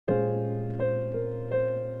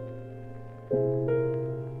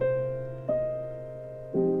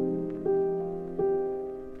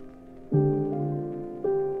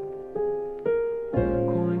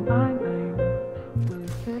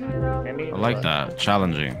like that.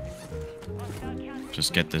 Challenging.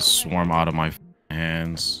 Just get this swarm out of my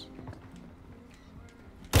hands.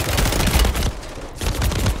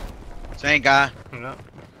 Same guy. Yeah.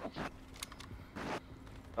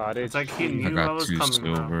 It's like he knew I got I was 2 coming.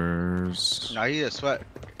 silvers. No, he a sweat.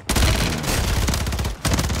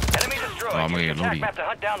 Enemy destroyed. Oh, I'm gonna get Attack loony. map to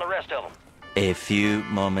hunt down the rest of them. A few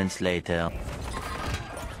moments later.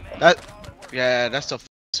 Yeah, that's a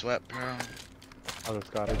sweat, bro. Oh, it's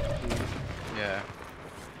got it. Yeah.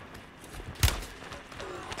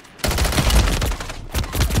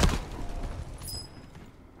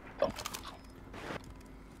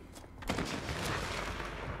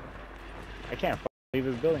 I can't leave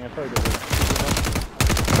this building. I've heard of it.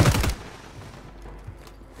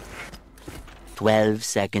 12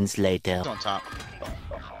 seconds later. He's on top.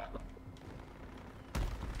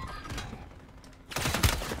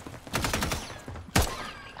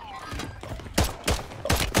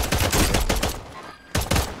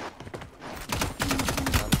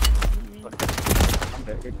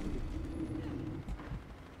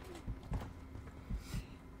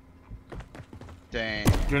 Dang.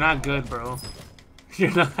 You're not good, bro.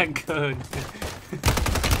 You're not good.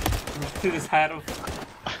 Just had him.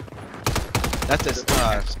 That's his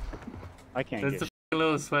I can't That's get a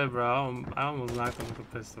little sweat, bro. I almost knocked him with a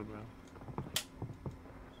pistol, bro.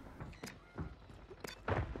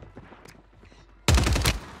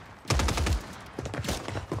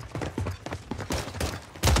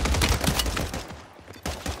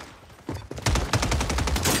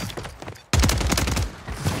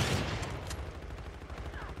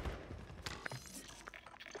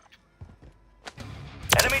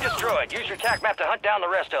 Enemy destroyed. Use your attack map to hunt down the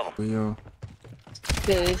rest of them. Yo.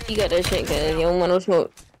 Cause you got that shit, cause you don't want no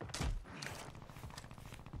smoke.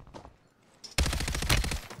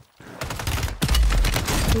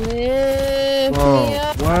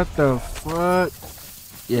 Whoa, what the fuck?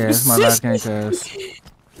 Yeah, it's my last game, cuz.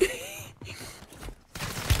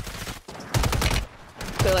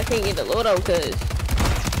 Cause I can't get the load out, cause.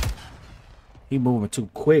 He moving too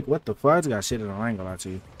quick. What the fuck? I just got shit in the angle out to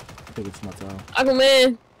you. I think it's my time.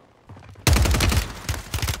 Aquaman.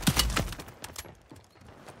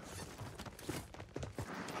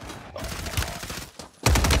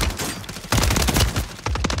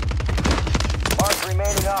 Mark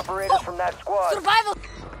remaining operators from that squad. Survival.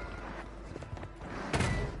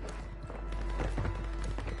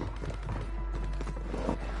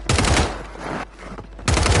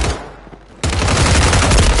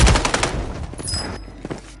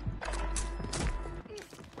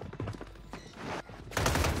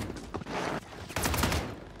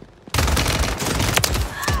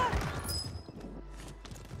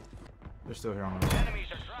 They're still here on the road. Enemies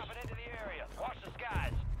are dropping into the area. Watch the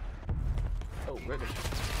skies. Oh, really?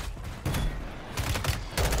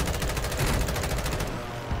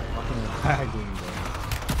 Fucking lagging, bro.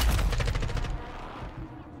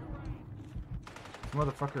 This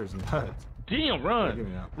motherfucker is nuts. Damn, Give run. me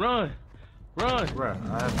that. Run. Run. Bruh,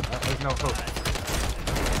 there's no hope.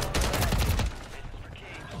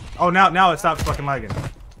 Oh, now it stops fucking lagging.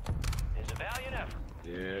 It's a valiant effort.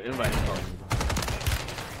 Yeah, invite me.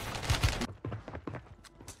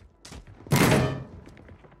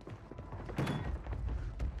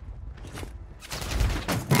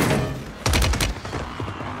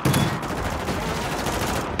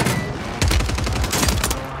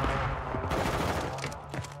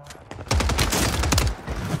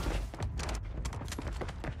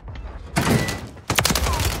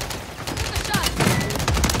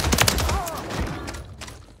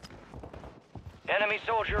 Enemy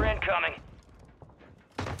soldier incoming.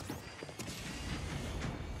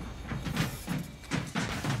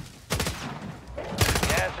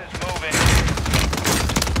 Gas is moving.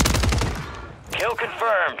 Kill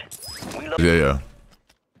confirmed. Yeah.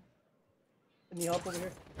 Any help over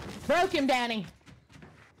here? Broke him, Danny.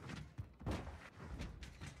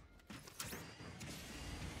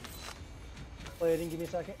 Play it and give me a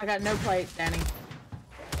second. I got no plate, Danny.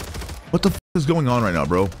 What the f is going on right now,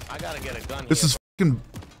 bro? I gotta get a gun. This is fucking.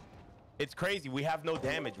 It's crazy. We have no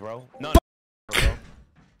damage, bro. None. Bro.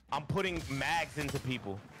 I'm putting mags into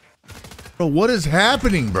people. Bro, what is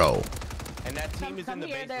happening, bro? And that team is in Come the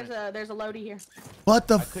here. basement. There's a loadie here. What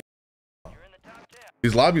the f?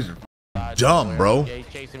 These lobbies are dumb, bro. Yeah, he's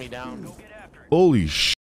chasing me down. Holy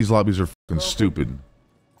sh! These lobbies are fucking stupid.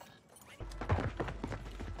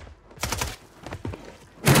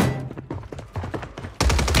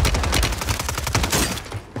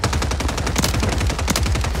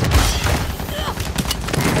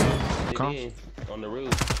 On the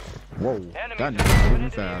roof. Whoa, that nigga's moving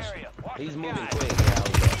fast. He's moving quick.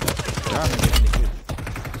 That nigga.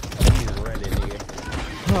 He's ready.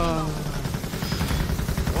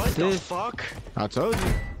 What the fuck? I told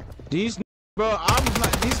you. These, bro, I was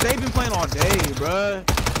like, they been playing all day, bro.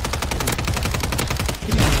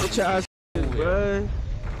 Bitch ass, bro.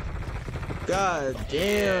 God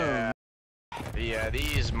damn. Yeah,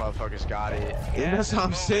 these motherfuckers got it. Yeah, that's what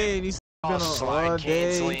I'm saying. These been on all slide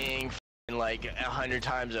day. canceling, like 100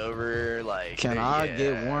 times over. Like, Can I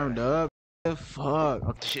get warmed up?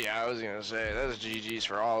 Fuck. Yeah, I was gonna say that's GG's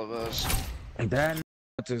for all of us. And that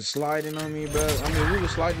to sliding on me, bro. I mean, we were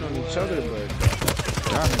sliding on each other, but.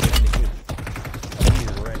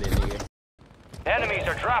 Enemies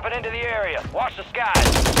are dropping into the area. Watch the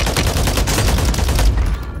skies.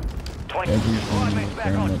 20 squad mates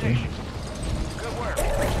back on station. Good work.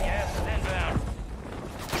 Gas is inbound.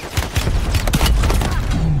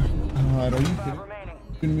 God, are you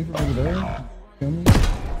kidding me from over there? Kill me?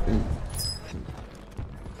 Dude.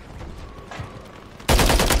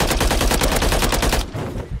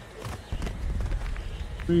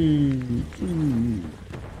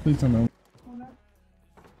 Please tell me.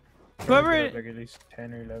 Whoever it, like at least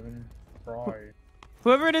 10 or 11 fry.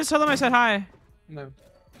 whoever it is, tell them I said hi. No.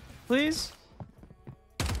 Please.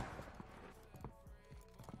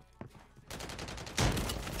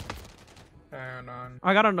 Hang on.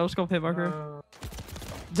 I got a no scope hit marker.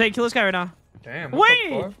 Jay, kill this guy right now. Damn.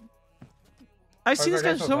 Wait. I've seen this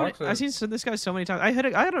How's guy that so many. boxer? I've seen this guy so many times. I had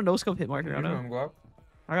a no scope hit marker. I You know know. him, go up.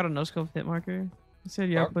 I got a no scope hit marker. He said,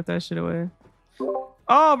 "Yeah, put that shit away."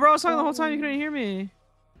 Oh, bro, I was talking the whole time. You couldn't hear me.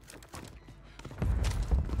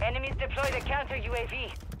 Enemies deployed a counter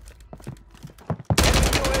UAV.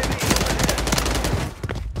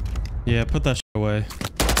 Yeah, put that shit away.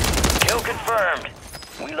 Kill confirmed.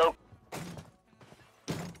 We low.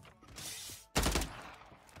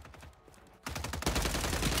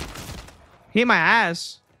 He hit my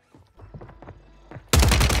ass.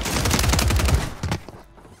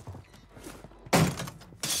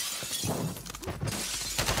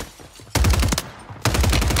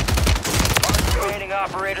 Creating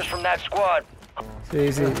operators from that squad.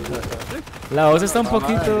 Sí, sí. La voz está un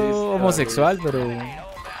poquito homosexual, pero...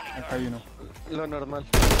 Acá hay uno. Lo normal.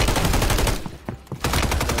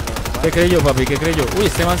 ¿Qué creyó, papi? ¿Qué creyó? Uy,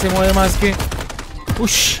 este man se mueve más que...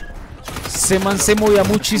 Ush. Ese man se movía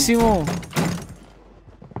muchísimo.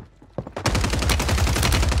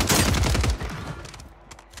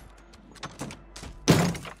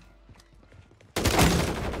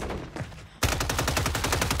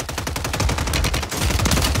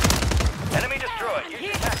 Enemy destroyed. Use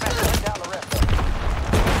your attack method to hunt down the rest of them.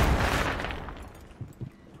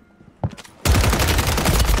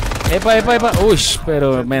 Epa, epa, epa. Ush,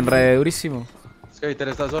 pero me enredé durísimo. Skater,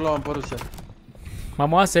 está solo, van por usted.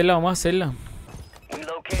 Vamos a hacerla, vamos a hacerla. We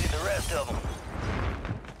located the rest of them.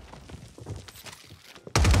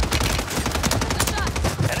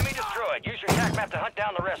 Enemy destroyed. Use your attack map to hunt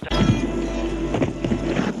down the rest of them.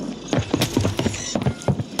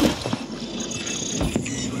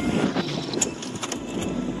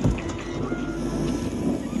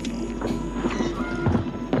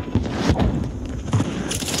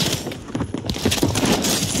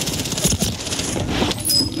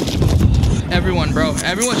 Everyone, bro.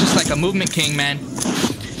 Everyone's just like a movement king, man.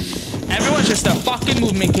 Everyone's just a fucking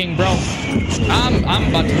movement king, bro. I'm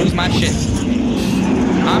about to lose my shit.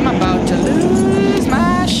 I'm about to lose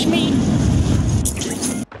my shmeat.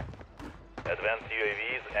 Advanced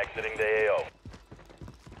UAVs exiting the AO.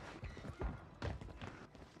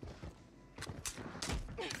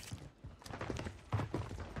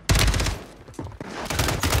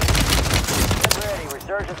 Get ready.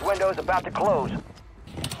 Resurgence window is about to close.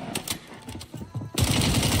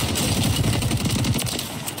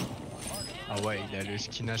 Ah ouais, il a le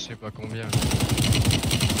skin à je sais pas combien.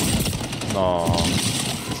 Non.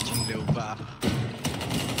 Le skin léopard.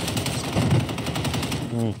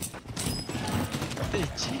 Hey,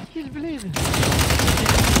 cheeky le blade.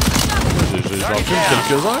 J'en fume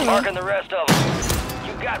quelques-uns, là. Marking the rest of them.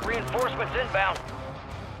 You got reinforcements inbound.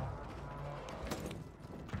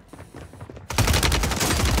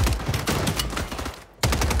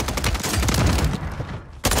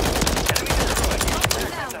 Enemy destroyed.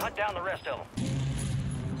 To hunt down the rest of them.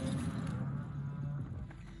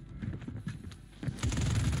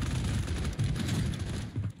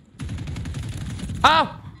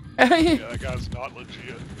 Oh! That guy's not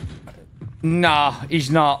legit. Nah,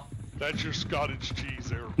 he's not. That's your Scottish cheese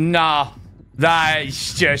there. Nah.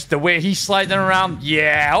 That's just the way he's sliding around.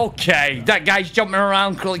 Yeah, okay. That guy's jumping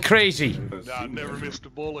around like crazy. Nah, I never missed a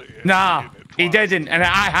bullet. Nah, he didn't. And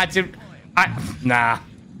I had to... Nah.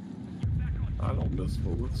 I don't miss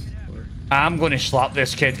bullets. I'm gonna slap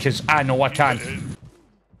this kid because I know I can.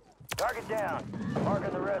 Target down.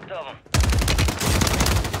 Marking the rest of them.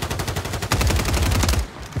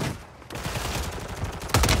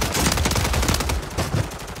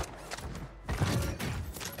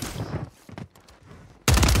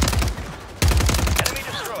 Enemy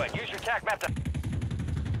destroyed. Use your tac map to...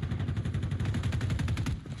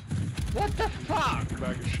 What the fuck?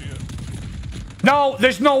 Bag of shit. No,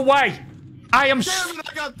 there's no way. I am. Damn it,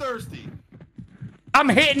 I got thirsty. I'm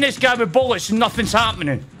hitting this guy with bullets and nothing's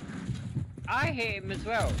happening. I hit him as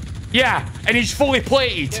well. Yeah, and he's fully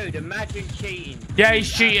plated. Dude, imagine cheating. Yeah,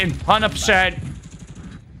 he's cheating, 100%.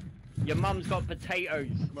 Your mum's got potatoes.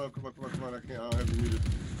 Come on, I can't. I don't have you muted.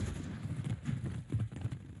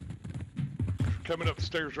 Coming up the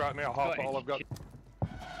stairs right now, hop all I've got.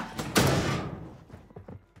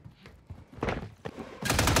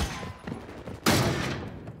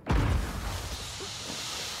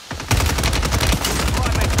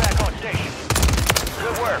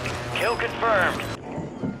 Good work. Kill confirmed.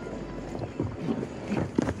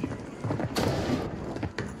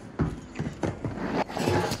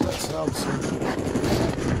 That sounds so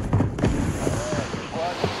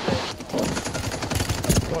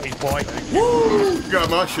Boy. Woo! You got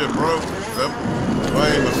my shit, bro. That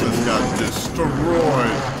Amos just got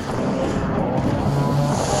destroyed.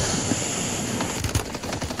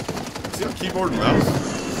 See on keyboard and mouse?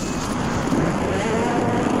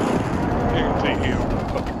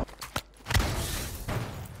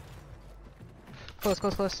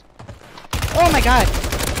 Close. Oh my god!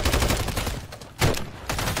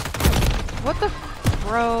 What the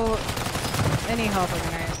bro? Any help would be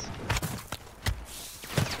nice.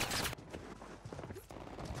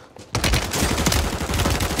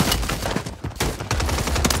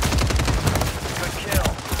 Good kill.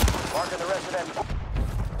 Marking the rest of them.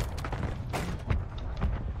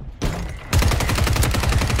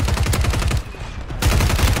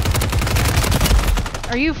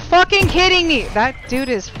 Are you fucking kidding me? That dude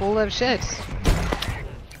is full of shit.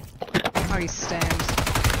 Oh, he stands.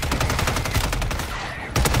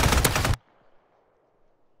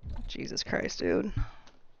 Jesus Christ, dude. In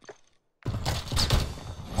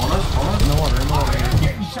the water.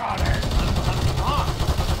 Getting shot at.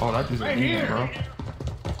 Oh, that dude's a demon, bro.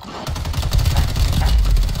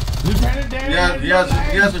 Lieutenant Dan.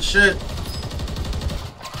 Yeah, he has a shit.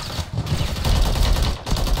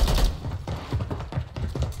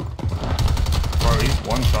 Bro, he's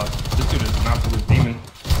one shot. This dude is an absolute demon.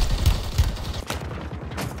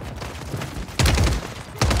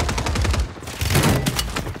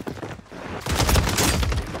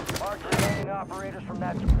 Operators from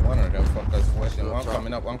that. One of them fuckers flashing. One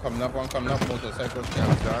coming up. Motorcycle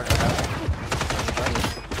down.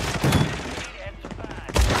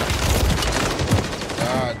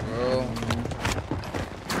 God, bro.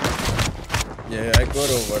 Yeah, I got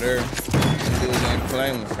over there. Some dudes ain't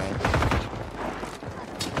playing with him.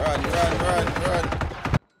 Run.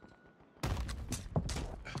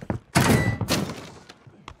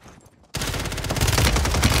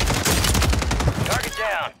 Target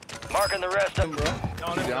down. Marking the rest of them, bro.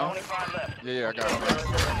 Down? Only 5 left. Yeah, I got him.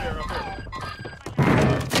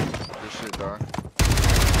 Good shit, dog.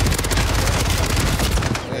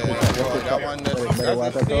 Yeah, bro, that one that's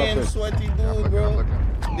the same sweaty dude, bro.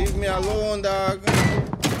 Leave me alone, dog.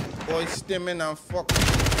 Boy, stimming and fuck.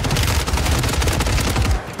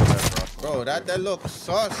 Bro, that looks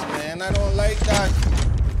sus, man. I don't like that.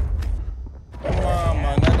 Come on,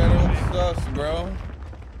 man. That looks sus, bro.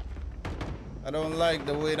 I don't like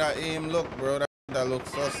the way that aim look, bro. That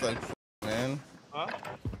looks sus like man. Huh?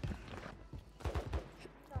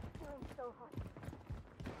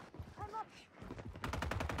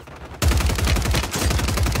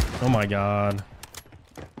 Oh my god.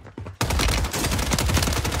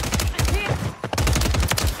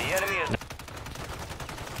 The enemy is.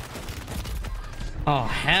 Oh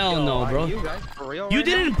hell no, bro. You guys for real? You right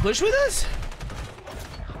didn't now? push with us?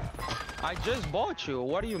 I just bought you.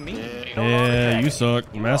 What do you mean? Yeah, you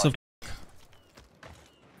suck. Massive.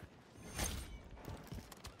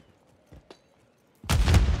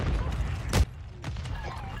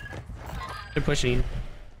 They're pushing.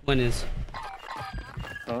 One is.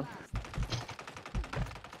 Huh?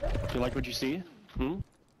 Do you like what you see? Hmm?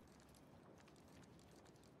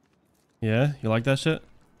 Yeah, you like that shit?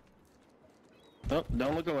 Nope,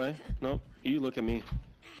 don't look away. Nope, you look at me.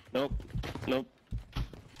 Nope, nope.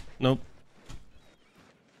 Nope.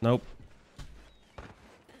 Nope.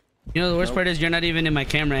 You know the worst part is you're not even in my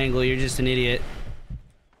camera angle. You're just an idiot.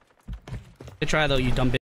 Good try though, you dumb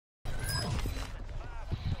bitch.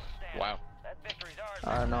 Wow.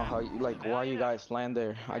 I don't know how you like why you guys land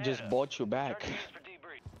there. I just bought you back.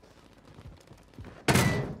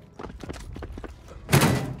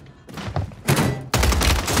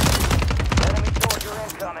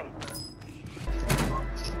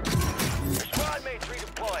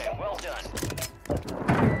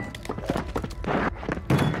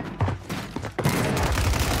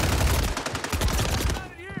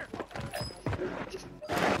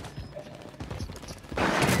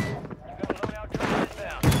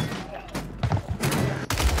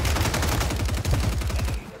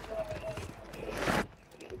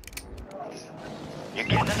 You're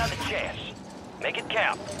getting another chance. Make it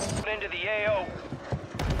count. Put into the AO.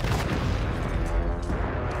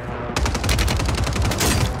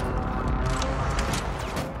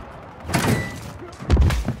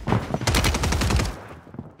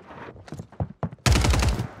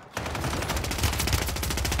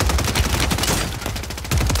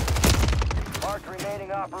 Mark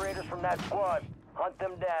remaining operators from that squad. Hunt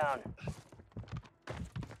them down.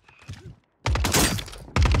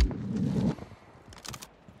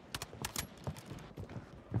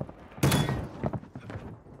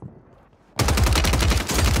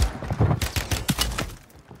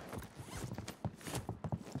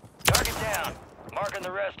 Target down. Marking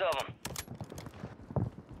the rest of them.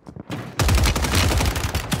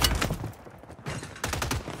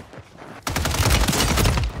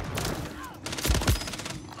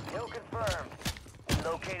 Kill confirmed.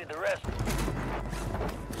 Located the rest.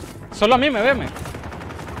 Solo a mí, me veme.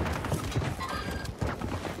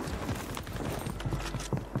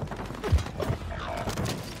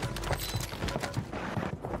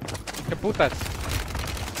 ¿Qué putas?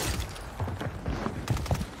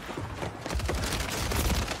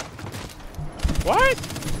 What?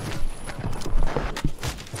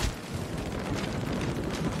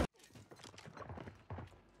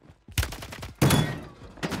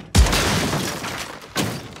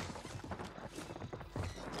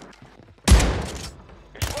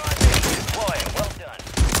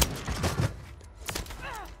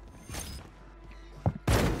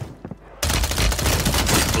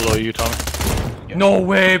 Below you, Tommy. No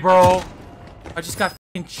way, bro. I just got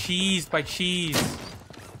fucking cheesed by cheese.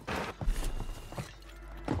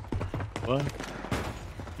 What?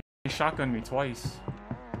 He shotgunned me twice.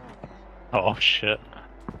 Oh shit.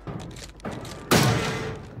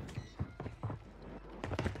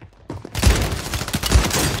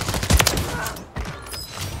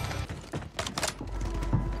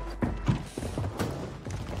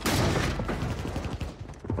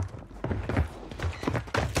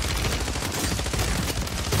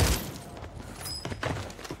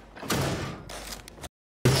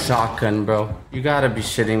 Shotgun, bro. You gotta be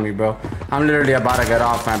shitting me, bro. I'm literally about to get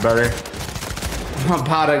off, my brother. I'm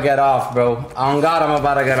about to get off, bro. On God, I'm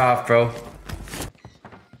about to get off, bro.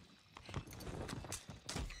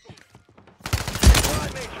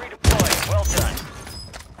 Well done.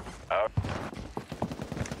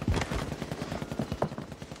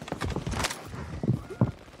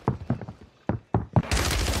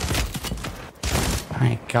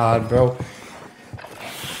 My God, bro.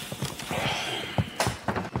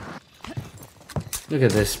 Look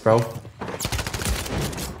at this, bro.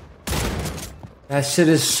 That shit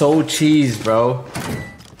is so cheese, bro.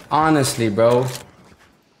 Honestly, bro.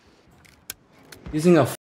 Using a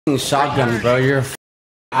fucking shotgun, bro. You're a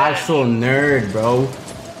actual nerd, bro.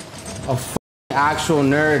 A actual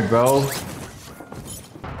nerd, bro.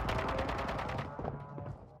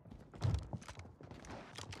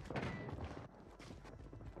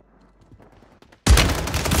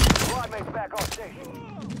 Squad mates back on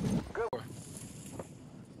station. Good work.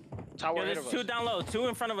 Tower there's two down low. Two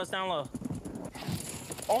in front of us down low.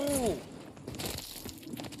 Oh!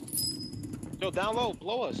 Yo, down low,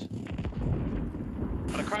 blow us.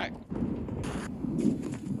 On a crack.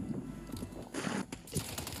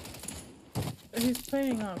 He's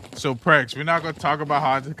playing up. So Prex, we're not gonna talk about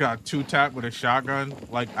how I just got 2-tapped with a shotgun.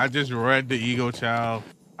 Like I just read the ego child.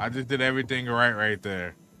 I just did everything right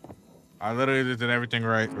there. I literally just did everything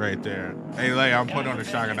right there. Hey Lay, I'm putting on the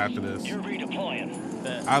shotgun after this. You're redeploying.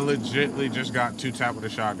 I legitly just got 2-tapped with a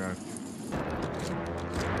shotgun.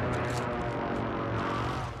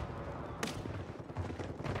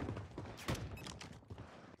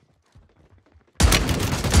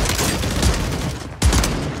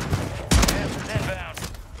 Inbound.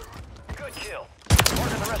 Good kill.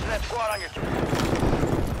 Marking the rest of that squad on your team.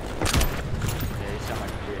 Yeah, you sound like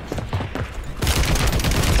a bitch.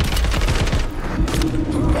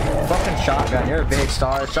 Fucking shotgun, you're a big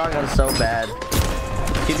star. Shotgun's so bad.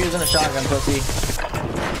 Keep using a shotgun, pussy.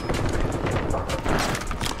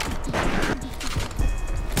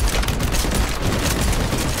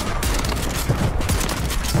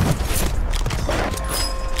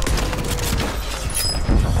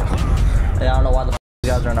 Yeah, I don't know why the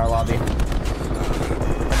guys are in our lobby.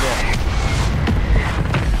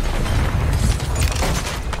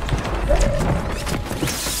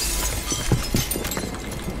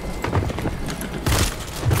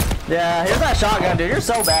 Yeah, here's that shotgun, dude. You're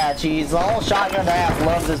so bad, Cheese. The whole shotgun ass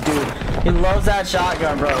loves this dude. He loves that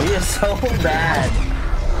shotgun, bro. He is so bad.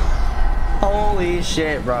 Holy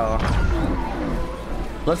shit, bro.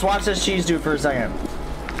 Let's watch this Cheese dude for a second.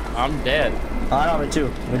 I'm dead. I know, me too.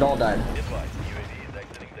 We all died.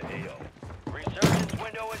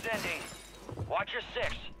 window is ending. Watch your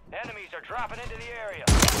 6. Enemies are dropping into the area.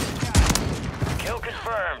 Kill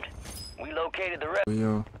confirmed. We located the rest.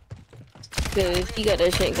 Yo. Cause you got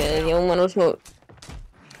that shit, cause you don't want no smoke.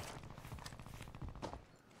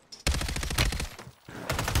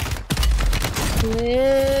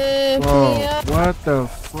 Whoa, what the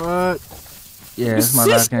fuck? Yeah, it's my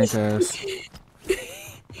last game, cuz.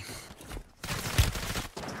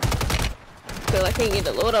 Feel I can't get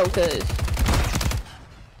the load out, cuz.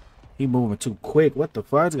 He moving too quick. What the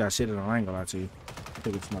fuck? I just got shit in the angle out to you. I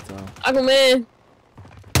think it's my time. Aquaman.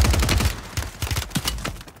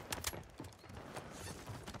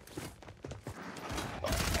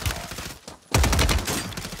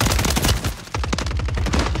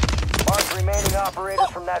 Mark remaining operators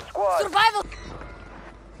from that squad. Survival.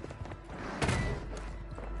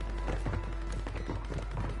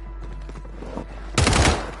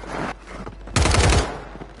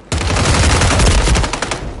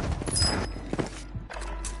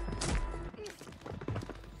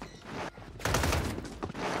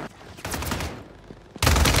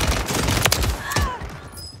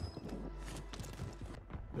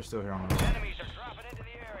 They're still here on the road. Enemies are dropping into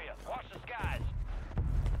the area. Watch the skies.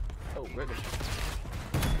 Oh, really?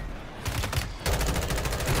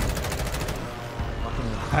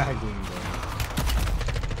 Fucking lagging, bro.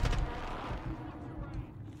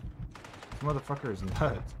 This motherfucker is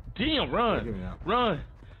nuts. Damn, Give me run. that. Run.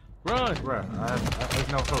 Run. Bruh, there's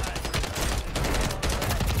no hope.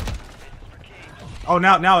 Oh,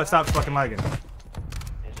 now it stops fucking lagging.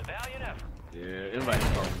 It's a valiant effort. Yeah, everybody's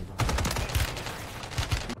talking.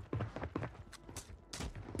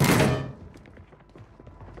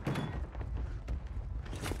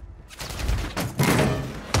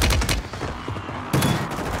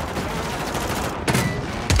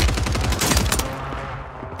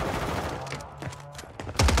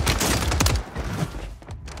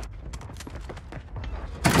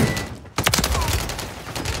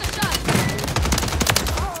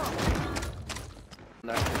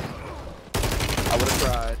 I would have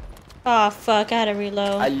cried. Oh fuck, I had to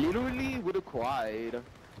reload. I literally would have cried.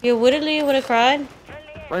 You literally would have cried?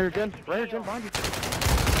 Right here, Jen. Right here, Jen. Behind you.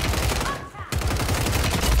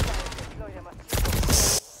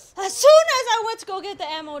 As soon as I went to go get the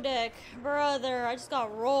ammo deck, brother, I just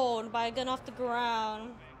got rolled by a gun off the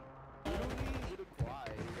ground.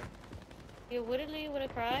 You literally would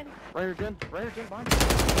have cried? Right here, Jen. Right here, Jen. Behind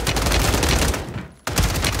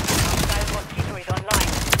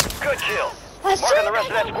Good kill. Marking the rest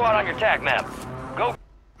of that squad on your tag map. Go.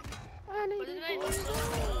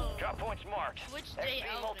 Drop points marked. XP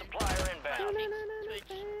multiplier inbound.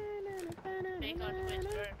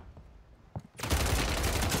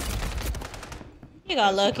 You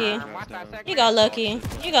got lucky. You got lucky.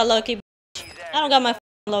 You got lucky. I don't got my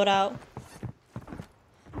loadout.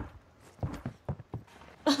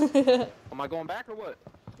 Am I going back or what?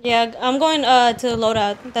 Yeah, I'm going to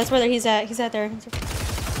loadout. That's where he's at. He's at there.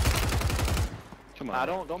 Come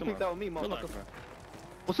on. Don't pick that with me, motherfucker.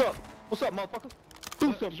 What's up? What's up, motherfucker?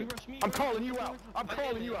 Do something. I'm calling you out. I'm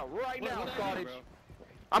calling you out right now, Scottage.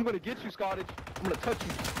 I'm gonna get you, Scottage. I'm gonna touch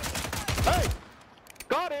you. Hey!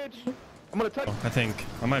 Scottage! I'm gonna touch you. I think.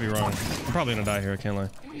 I might be wrong. I'm probably gonna die here, I can't lie.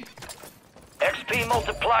 XP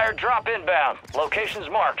multiplier drop inbound. Locations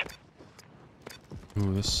marked.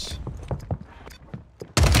 Ooh, this...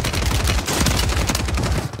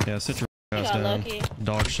 Yeah, sit your ass down. lucky.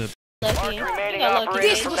 Dog shit. Lucky. Remaining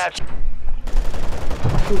operators from that.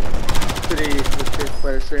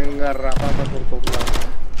 Parece un garrapata por todos lados.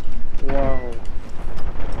 Wow.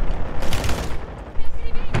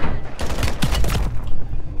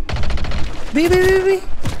 Baby.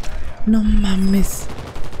 No mames.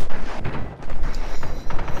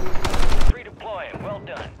 Redeploying. Well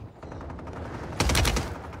done.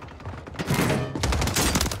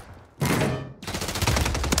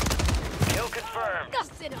 Kill confirmed.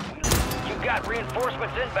 You got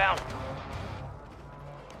reinforcements inbound.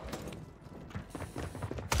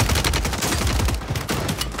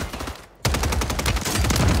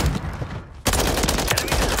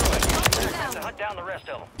 Hunt down the rest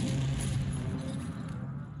of them.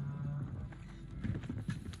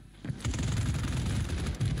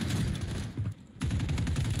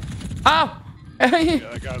 Oh! Yeah,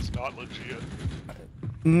 that guy's not legit.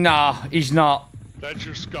 Nah, he's not. That's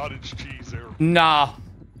your Scottish cheese there. Nah.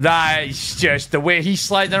 That is just the way he's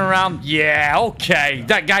sliding around. Yeah, okay.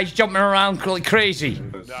 That guy's jumping around like crazy.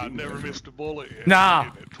 Nah, I never missed a bullet yet.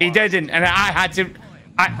 Nah, he didn't. And I had to...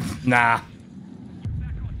 Nah.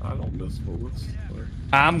 I don't miss bullets.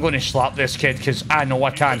 I'm going to slap this kid because I know I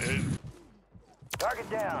can. Target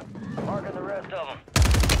down. Marking the rest of them.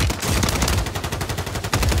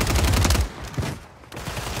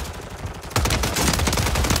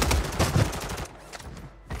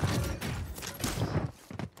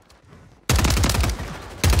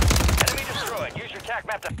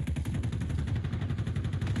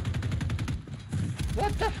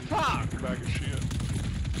 What the fuck? Bag of shit.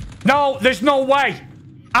 No, there's no way.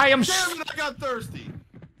 I am. Damn it, I got thirsty.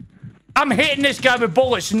 I'm hitting this guy with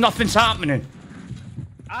bullets and nothing's happening.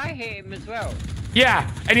 I hit him as well. Yeah,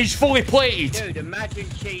 and he's fully plated. Dude, imagine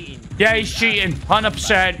cheating. Yeah, he's cheating,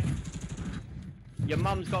 100%. Your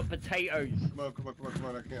mum's got potatoes. Come on, come on, come on, come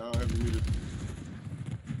on. I can't. I don't have you muted.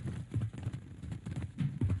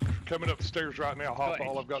 Coming up the stairs right now. Hop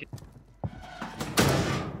all I've got.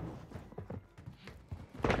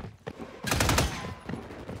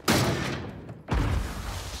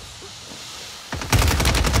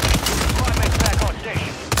 Squad mates back on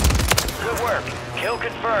station. Good work. Kill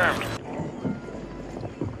confirmed.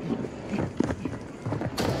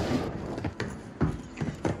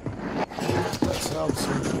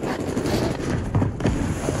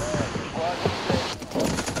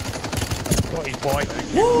 Boy.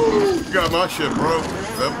 Woo! You got my shit, bro.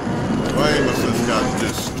 Yep. My aim assist got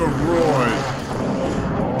destroyed.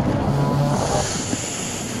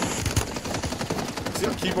 See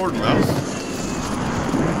on keyboard and mouse?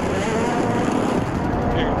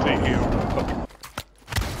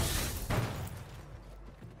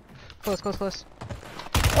 Close, close, close.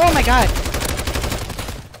 Oh my god!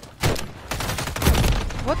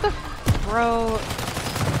 What the bro?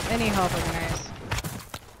 Any help would be nice.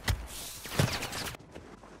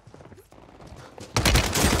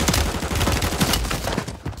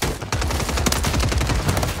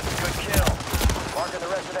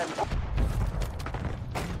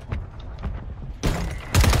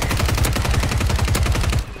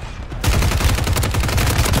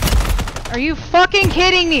 Are you fucking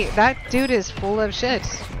kidding me? That dude is full of shit.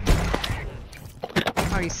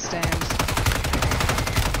 Oh, he stands.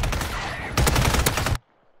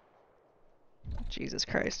 Jesus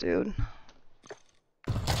Christ, dude. In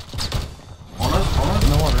the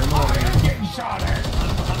water, in the water. Getting shot at.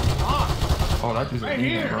 Oh, that dude's a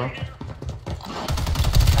demon, bro.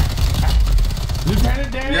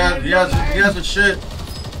 Lieutenant Dan. Yeah, he has a shit.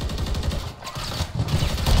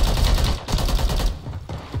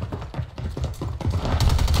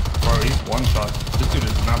 One shot. This dude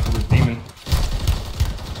is an absolute demon.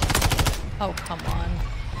 Oh, come on.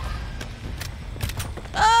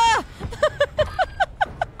 Ah!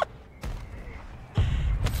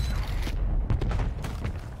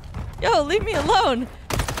 Yo, leave me alone.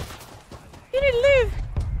 You need to leave.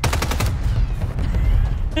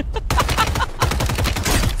 This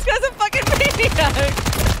guy's a fucking maniac.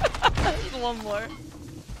 There's one more.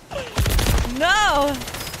 No.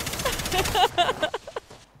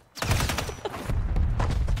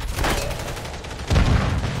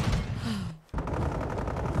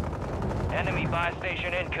 Enemy buy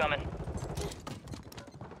station incoming.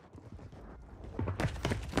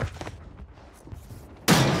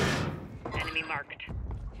 Enemy marked.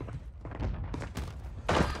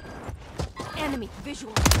 Enemy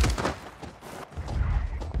visual.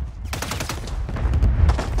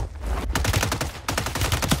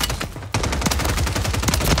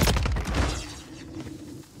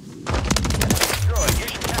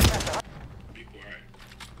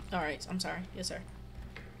 Alright, I'm sorry. Yes, sir.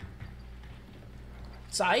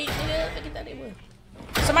 Side, nigga, look at that nigga.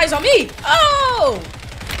 Somebody's on me! Oh!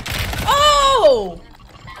 Oh!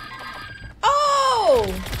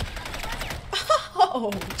 Oh!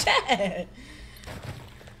 Oh, Chad!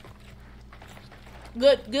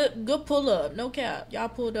 Good pull up. No cap. Y'all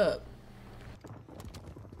pulled up.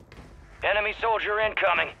 Enemy soldier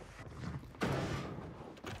incoming.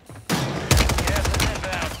 Gas is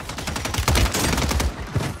inbound.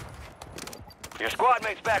 Your squad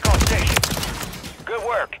mate's back on station. Good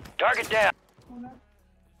work. Target down.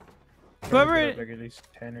 Whoever Like at least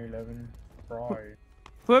 10 or 11. Probably.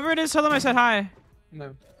 Whoever it is, tell them I said hi.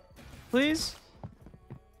 No. Please.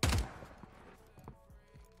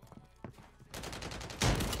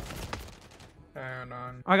 Hang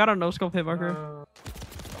on. I got a no scope hit marker.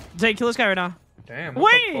 Jake, kill this guy right now. Damn.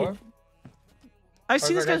 Wait. I've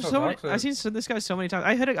seen this guy so so many. I've seen this guy so many times.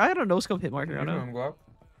 I had a no scope hit marker. I know.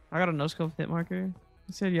 I got a no scope hit marker.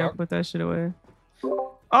 He said, "Yeah, put that shit away."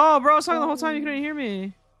 Oh, bro, I was talking the whole time. You couldn't hear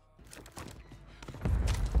me.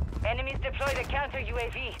 Enemies deployed a counter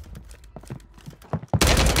UAV.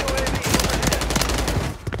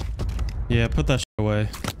 Yeah, put that shit away.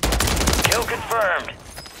 Kill confirmed.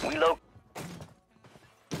 We low.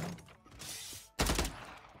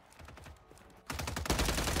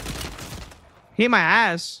 He hit my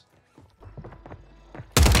ass.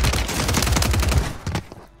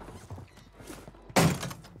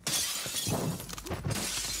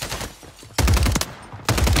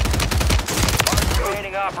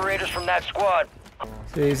 Remaining operators from that squad.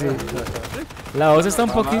 Sí, sí. La voz está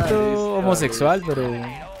un poquito homosexual, pero...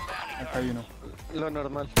 Acá hay uno. Lo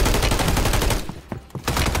normal.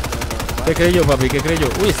 ¿Qué creyó, papi? ¿Qué creyó?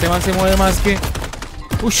 Uy, este man se mueve más que...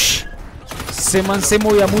 Ush. Ese man se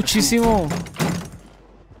movía muchísimo.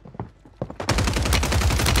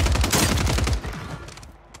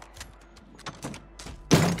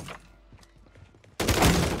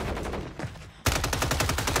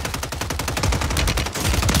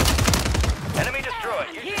 Enemy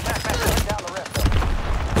destroyed. Use your attack map to hunt down the rest of them.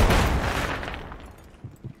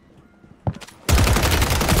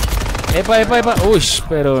 Epa, epa, epa. Uy,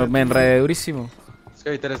 pero me enredé durísimo.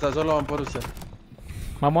 Skater, está solo, van por usted.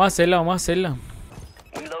 Vamos a hacerla, vamos a hacerla.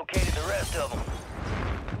 We located the rest of them.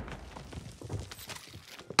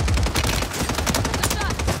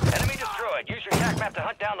 Enemy destroyed. Use your attack map to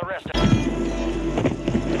hunt down the rest of them.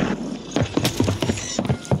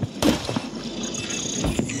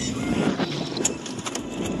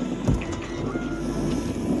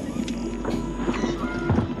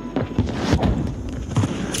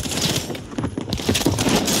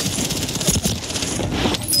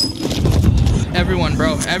 Everyone,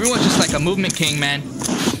 bro. Everyone's just like a movement king, man.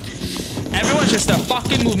 Everyone's just a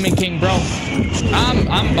fucking movement king, bro. I'm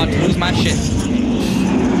about to lose my shit.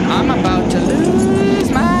 I'm about to lose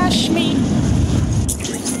my shmeat.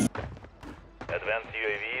 Advanced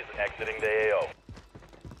UAVs exiting the AO.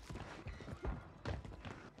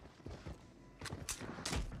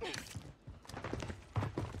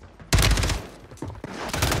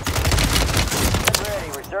 Get ready.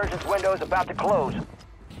 Resurgence window is about to close.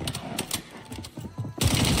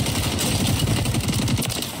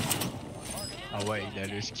 Ah ouais, il a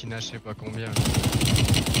le skin à je sais pas combien.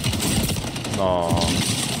 Non.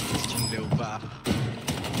 Le skin léopard.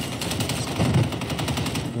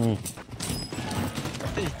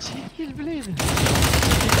 T'es chill, le bled.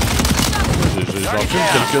 J'en fume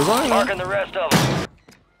quelques-uns, là. Marking the rest of them.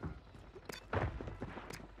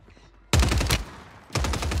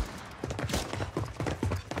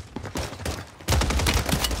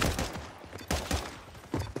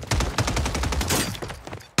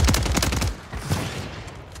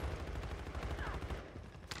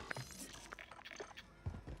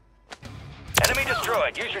 Enemy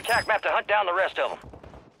destroyed. Use your attack map to hunt down the rest of them.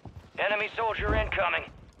 Enemy soldier incoming.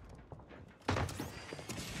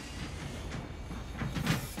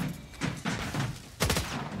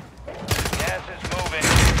 Gas is moving.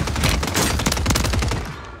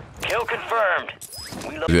 Kill confirmed.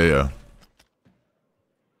 Yeah.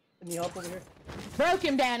 Can you help over here? Broke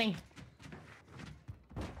him, Danny.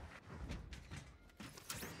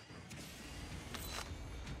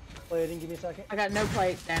 Play it and give me a second. I got no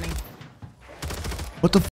plate, Danny.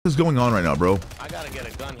 What the f is going on right now, bro? I gotta get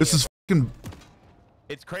a gun. This is fucking.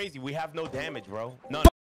 It's crazy. We have no damage, bro. None.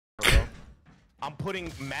 Bro. I'm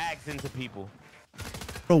putting mags into people.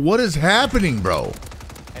 Bro, what is happening, bro?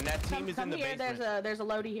 And that team is in the here. basement. There's a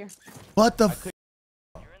loadie here. What the f?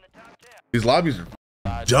 These lobbies are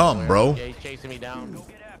dumb, bro. Yeah, he's chasing me down.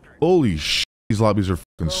 Holy sh! These lobbies are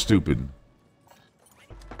fucking stupid.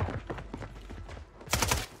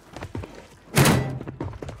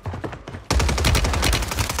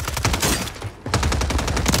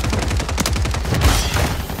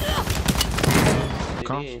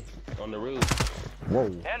 On the roof. Whoa,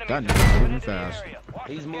 that nigga's moving fast.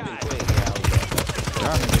 He's moving quick.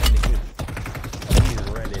 He's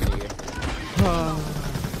ready, nigga.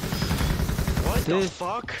 What the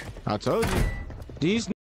fuck? I told you. These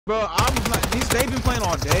bro, I was like, they've been playing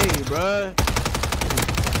all day, bro.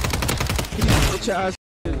 Bitch ass,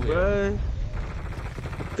 bro.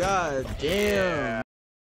 God damn.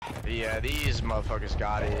 Yeah, these motherfuckers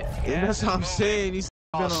got it. Yeah, that's what I'm saying. These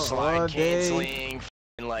been on all slide day. canceling,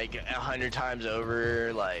 like 100 times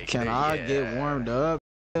over. Like, Can I get warmed up?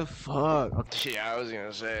 Fuck. Yeah, I was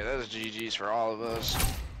gonna say that's GG's for all of us.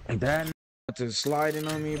 And that to sliding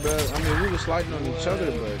on me, bro. I mean, we were sliding on each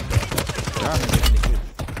other, but.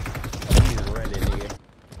 He's ready, nigga.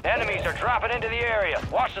 Enemies are dropping into the area.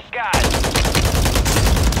 Watch the skies.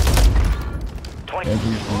 20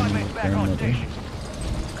 squad mates back on station.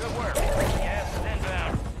 Good work. Gas is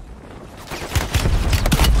inbound.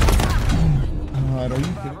 Are you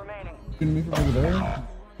kidding me from over there?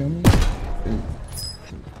 Kill me?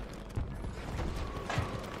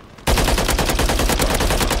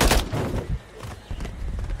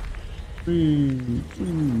 Please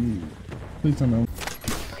tell me.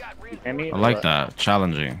 I like that.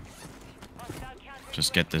 Challenging.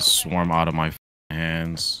 Just get this swarm out of my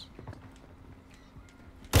hands.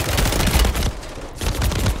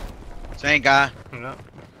 Same guy.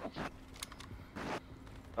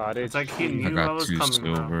 It's like he I knew I got was 2 coming,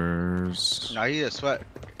 bro. silvers. Nah, he a sweat.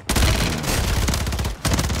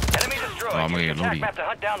 Enemy destroyed. Oh, I'm gonna Use get the attack loaded. map to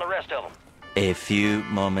hunt down the rest of them. A few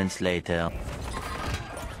moments later.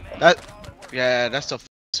 Yeah, that's the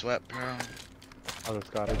sweat, bro. Oh, the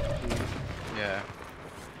Scottish. Yeah.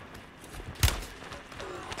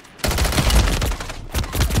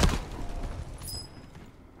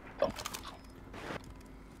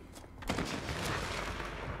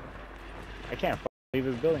 I can't leave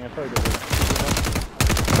this building. I probably do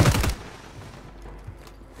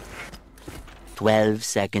 12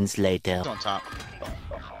 seconds later. It's on top.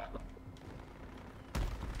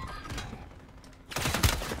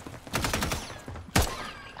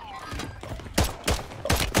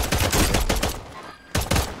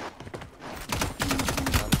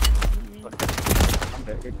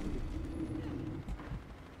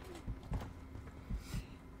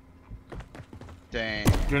 Dang.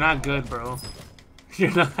 You're not good, bro.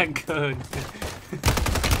 You're not good.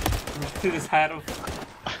 Just had him.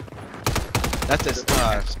 That's the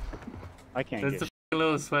stars. I can't That's get a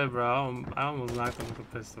little sweat, bro. I almost knocked him with a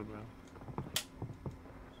pistol, bro.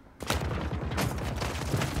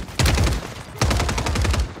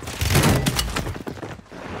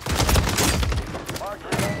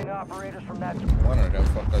 Operators from that. One of them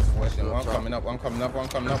fuckers flashing. One coming up, one coming up, one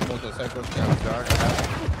coming up. Motorcycle down.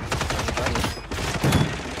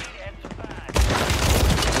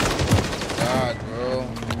 God, bro.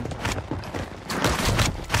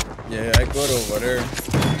 Yeah, I got over there.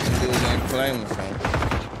 Some dudes ain't playing with him.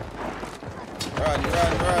 Run.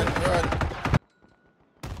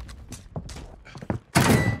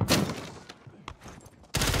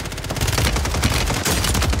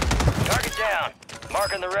 Target down.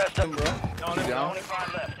 Marking the rest of them, bro. Down? Only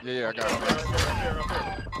 5 left. Yeah, I got him.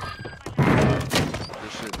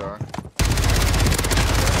 Good shit, dog.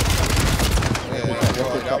 Yeah, bro,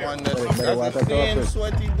 that one that's the same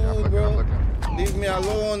sweaty dude, bro. Leave me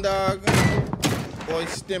alone, dog. Boy,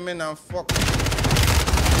 stimming and fuck.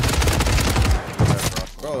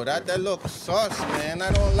 Bro, that looks sus, man.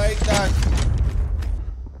 I don't like that.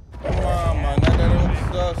 Come on, man. That looks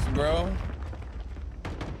sus, bro.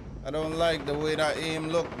 I don't like the way that aim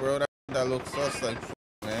look, bro. That looks sus like,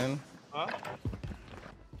 man. Huh?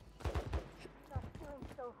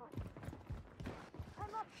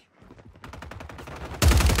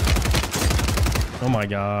 Oh my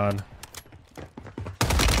god.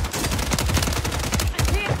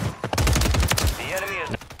 The enemy is.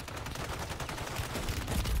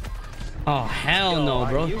 Oh hell no,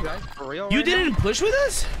 bro. You guys for real? You right didn't now? push with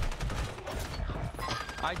us?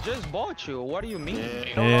 I just bought you. What do you mean?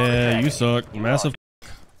 Yeah, you suck. Massive.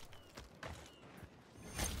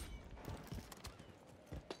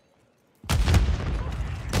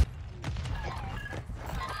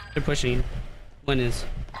 They're pushing. One is.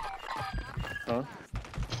 Huh?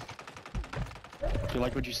 You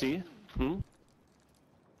like what you see? Hmm?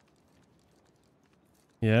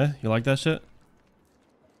 Yeah, you like that shit?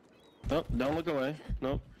 Nope, don't look away.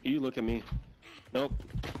 Nope, you look at me. Nope,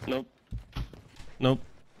 nope. Nope.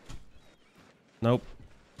 Nope.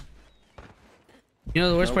 You know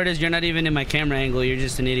the worst Nope. part is you're not even in my camera angle. You're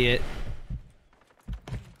just an idiot.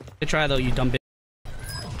 Good try though, you dumb bitch.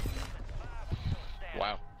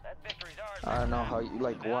 Wow. I don't know how you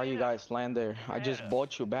like why you guys land there. I just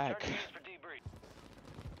bought you back.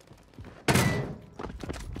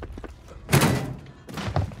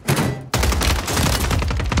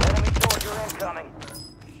 Enemy soldier incoming.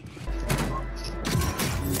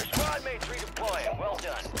 Your squad mates redeploying. Well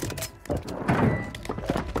done.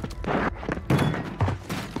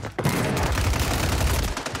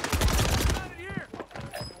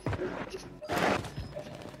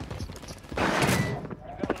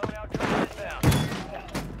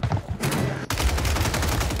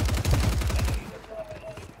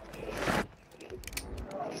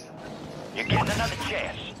 You're getting another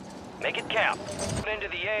chance. Make it count. Put into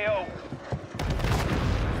the AO.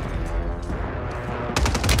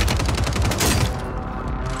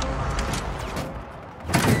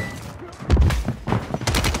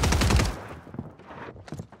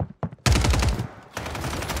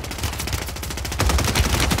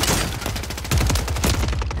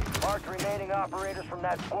 Mark remaining operators from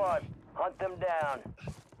that squad. Hunt them down.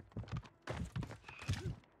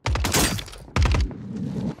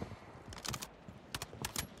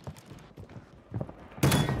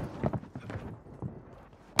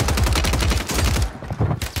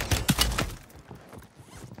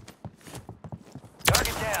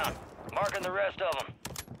 Target down. Marking the rest of them.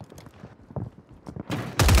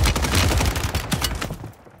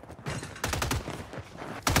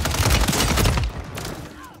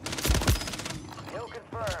 Kill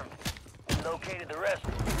confirmed.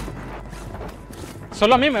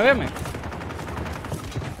 Solo a mí, me veme.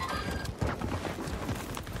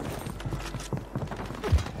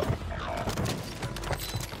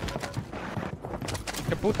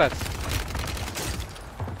 ¿Qué putas?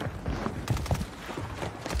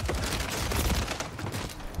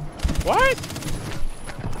 What?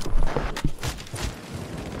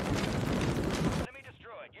 Enemy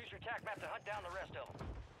destroyed. Use your tac map to hunt down the rest of them.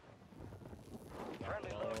 Friendly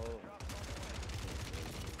load.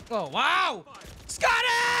 Oh, wow!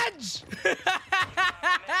 Scottage!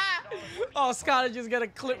 Oh, Scottage is gonna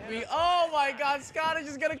clip me. Oh my god, Scottage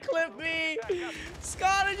is gonna clip me.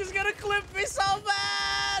 Scottage is gonna clip me so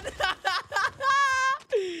bad.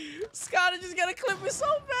 Scottage is gonna clip me so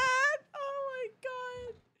bad. Oh my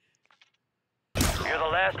god. You're the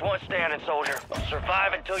last one standing, soldier.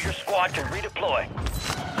 Survive until your squad can redeploy.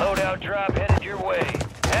 Loadout drop headed your way.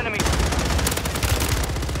 Enemy.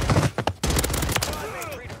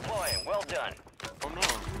 Redeploying. Well done. Oh no.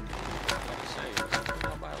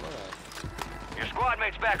 Your squad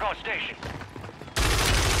mate's back on station.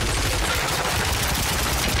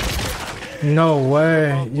 No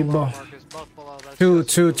way. You both. Two. I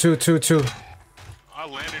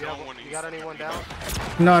landed on one of you. You got anyone down?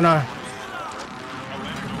 No.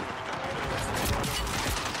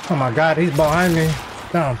 Oh my god, he's behind me.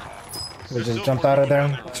 Damn. We just jumped out of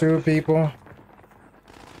there. 2 people.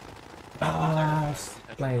 Ah,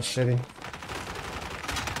 playing shitty.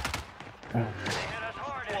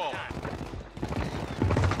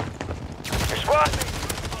 Your squad.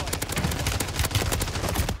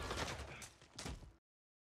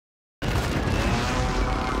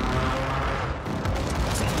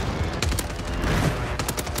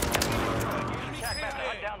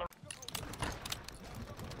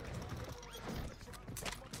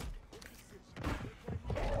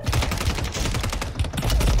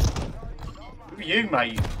 You,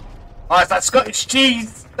 mate. Oh, it's that Scottish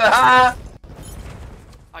cheese! I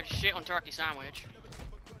just shit on turkey sandwich.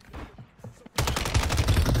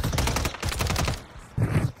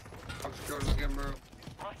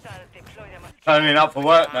 Turning up for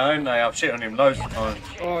work now, ain't they? I've shit on him loads of times.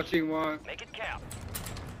 Oh, chingón.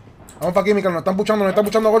 Vamos pa' química, nos están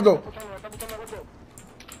puchando, gordo.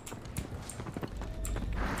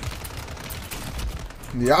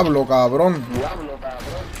 Diablo, cabrón.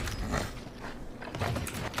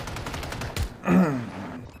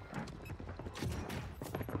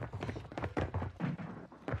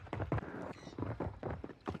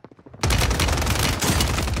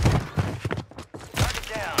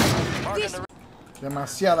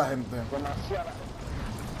 Demasiada gente.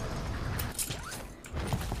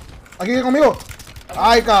 Aquí conmigo.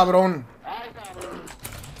 Ay, cabrón.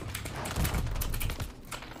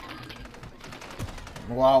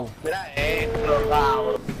 Wow. Mira esto,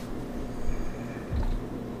 cabrón.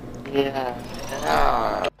 Yeah.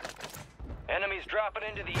 Enemies dropping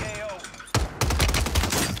into the AO.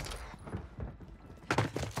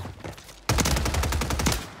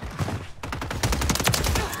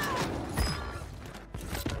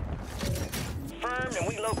 Confirmed, and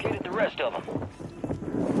we located the rest of them.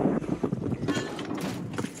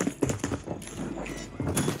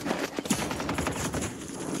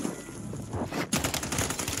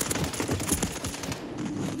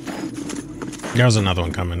 There was another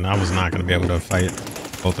one coming. I was not going to be able to fight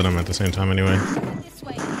both of them at the same time anyway.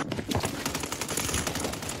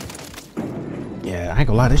 Yeah, I ain't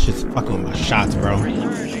gonna lie, this shit's fucking with my shots, bro.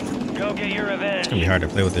 Go get your revenge. It's gonna be hard to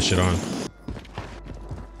play with this shit on.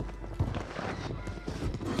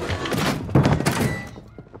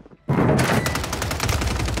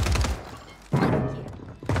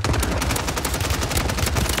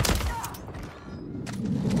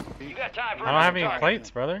 I don't have any plates,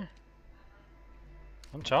 brother.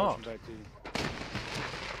 I'm chopped.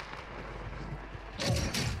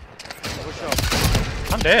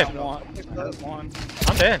 I'm dead.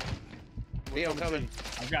 I'm dead.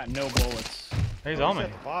 I've got no bullets. He's on me.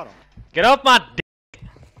 Get up my dick.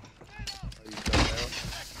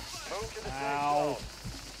 Ow.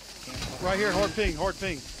 Right here, hard ping.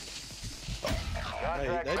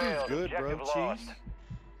 Hey, that dude's good, bro. Cheese.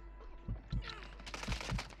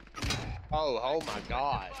 Oh my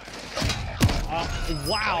god.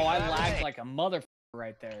 Wow, I lagged like a motherfucker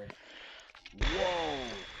right there.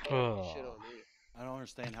 Whoa. I don't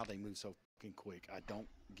understand how they move so fucking quick. I don't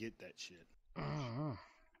get that shit.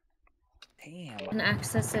 Damn. And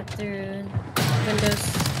access it through Windows.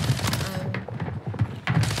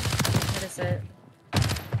 What is it?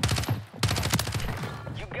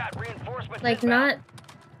 Like not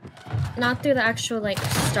through the actual like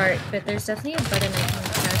start, but there's definitely a button I can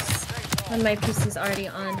press when my PC's already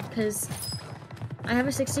on, because I have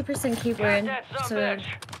a 60% keyboard, so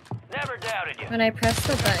Never doubted you. when I press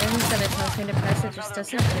the buttons that it tells me to press, it just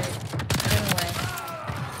doesn't work. I don't know why.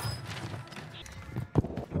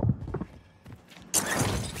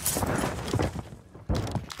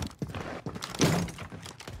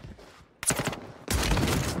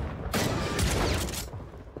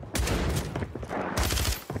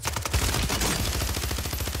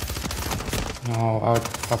 Oh, I would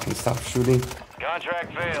fucking stop shooting.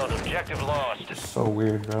 Contract failed. Objective lost. It's so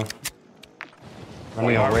weird, bro.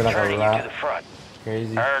 We Running are away like a returning you to rat. the front.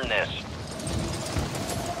 Crazy. Earn this.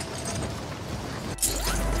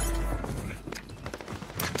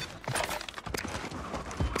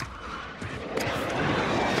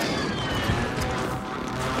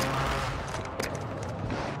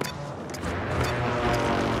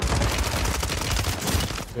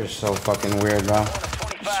 They're so fucking weird, bro.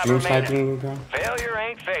 Stream sniping, bro. Failure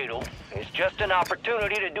ain't fatal. It's just an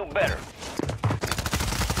opportunity to do better.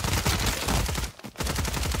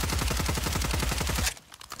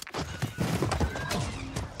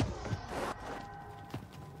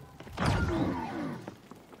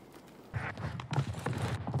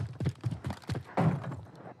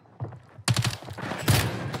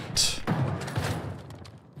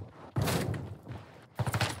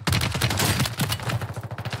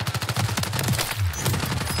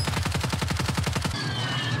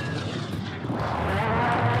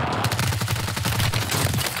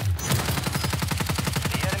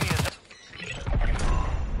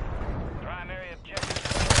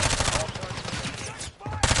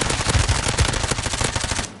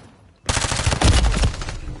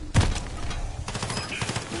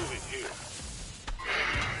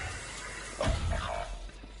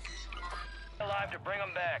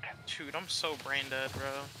 Dude, I'm so brain dead, bro.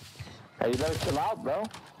 Hey, you better chill out, bro.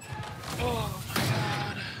 Oh my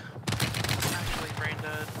god. I'm actually brain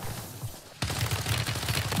dead.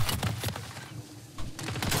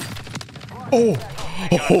 Oh!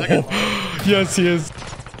 Yes, he is.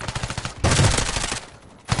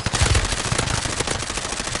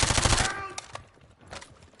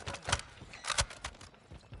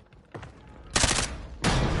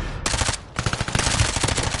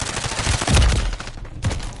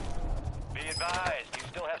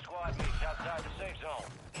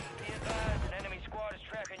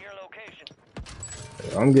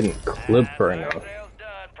 I'm getting clipped right now.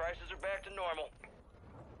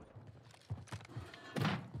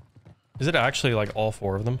 Is it actually like all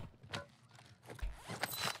four of them?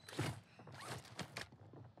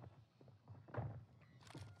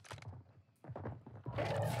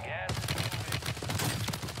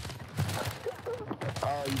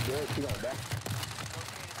 Oh, you good? You going back?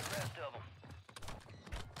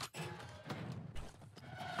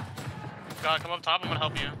 God, come up top, I'm gonna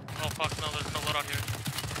help you. Oh fuck, no, there's no loadout here.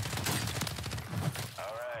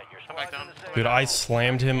 Come back down. Dude, I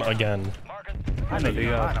slammed him again.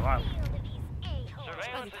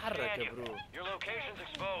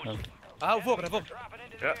 فوق فوق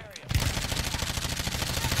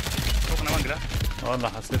فوقنا منقلة والله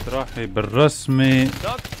حسيت روحي بالرسمي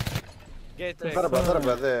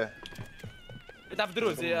ضربة ذا تعرف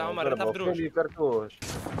دروز يا عمر تعرف دروز كرتوش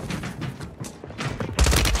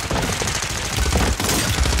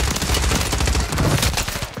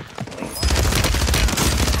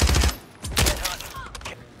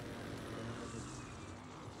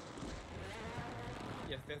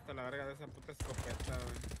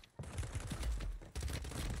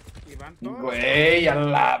Güey, a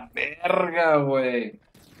la verga, güey.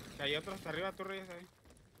 Hay otros hasta arriba, tú ríes ahí.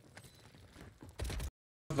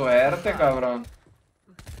 Suerte, cabrón.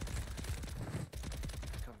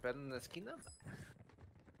 ¿Campeando en una esquina?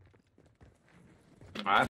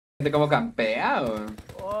 Ah, gente como campea, güey.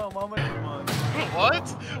 Oh, mames. What?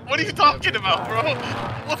 What are you talking about, bro?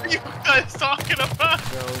 What are you guys talking about?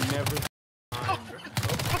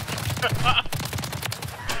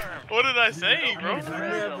 What did I say, bro?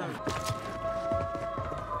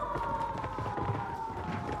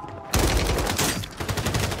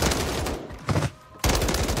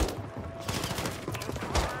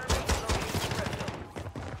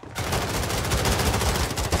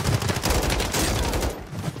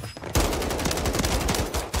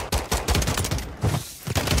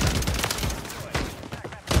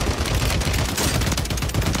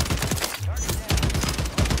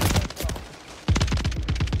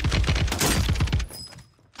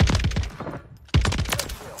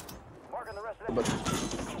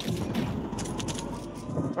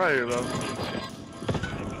 There you go.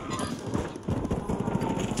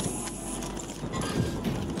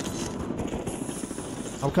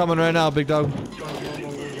 I'm coming right now, big dog.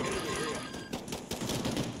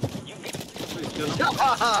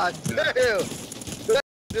 God damn! That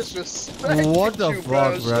disrespect. What the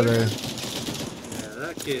fuck, brother? Yeah,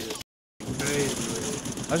 that kid is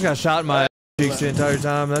crazy. I just got shot in my cheeks the entire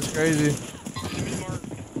time. That's crazy.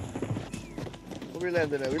 Where we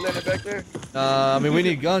landing at? We landing back there? I mean, we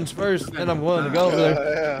need guns first, then I'm willing to go over there.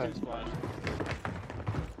 Yeah.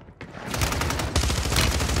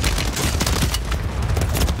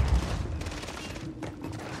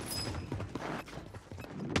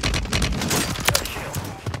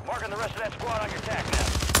 Marking the rest of that squad on your tack map.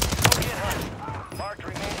 Go get hunting. Mark the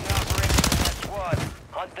remaining operators in that squad.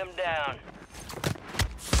 Hunt them down.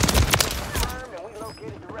 Confirmed, and we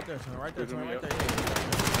located the rest. Right there, right there.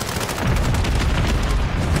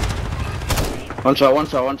 One shot, one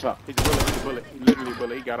shot, one shot. He's a bullet, He literally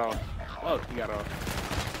bullet. He got off. Oh, he got off.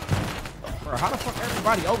 Bro, how the fuck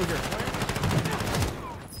everybody over here?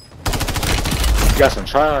 You got some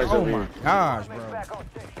tries Oh over my here. gosh, bro.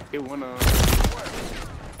 Hit one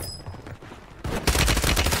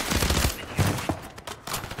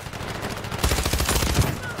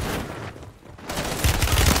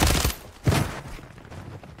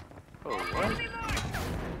Oh, what?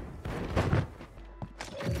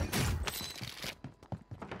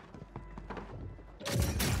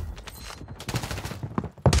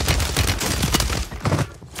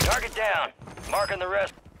 Target down. Marking the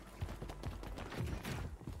rest.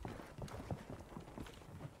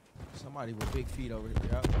 Somebody with big feet over here.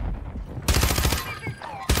 Yep.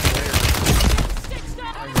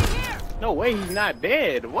 No way, he's not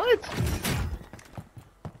dead. What?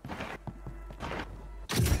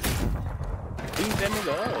 Beat that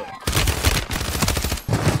nigga up.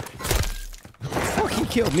 Fucking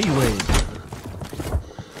killed me, Wade.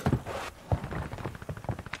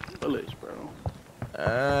 Bullets, bro.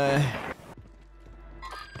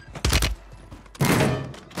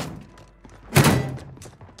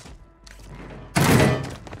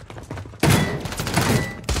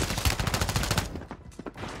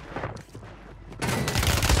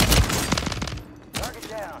 Target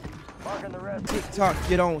down. Marking the rest. TikTok,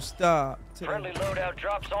 you don't stop. Friendly loadout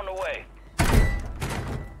drops on the way.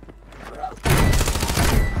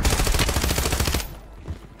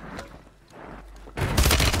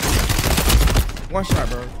 One shot,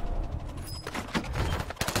 bro.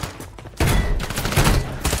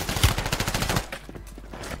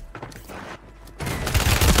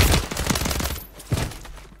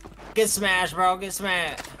 Get smashed, bro. Get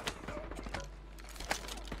smashed.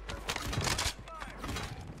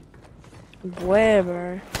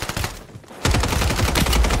 Whatever.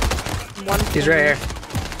 He's right here.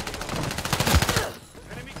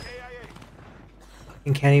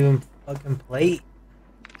 You can't even fucking plate.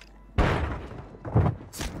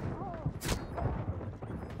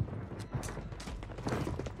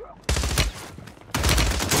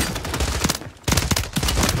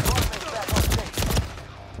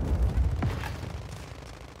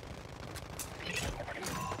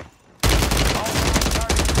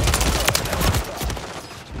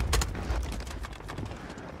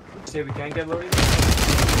 See, we can't get loaded.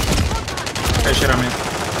 Hey, shit on me.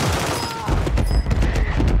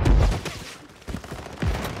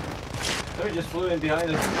 They just flew in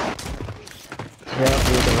behind us. Yeah,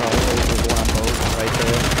 there's one boat right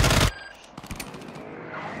there.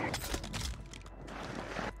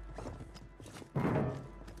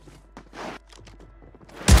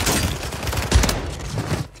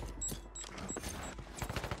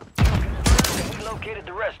 We located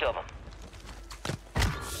the rest of them.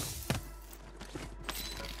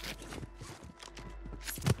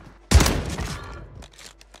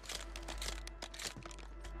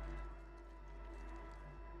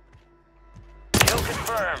 Kill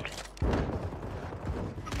confirmed.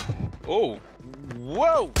 Oh.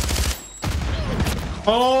 Whoa.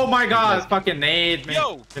 Oh my god, fucking nade me.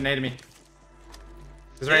 Yo. He naded me.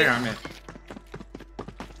 He's right here on me.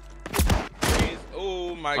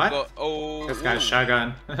 Oh my What? god. Oh. This guy's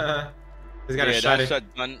shotgun. He's got a that shotty.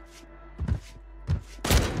 shotgun.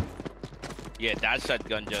 Yeah, that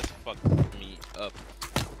shotgun just fucked me up.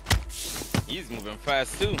 He's moving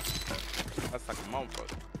fast too. That's like a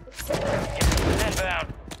motherfucker.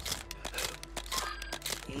 Inbound.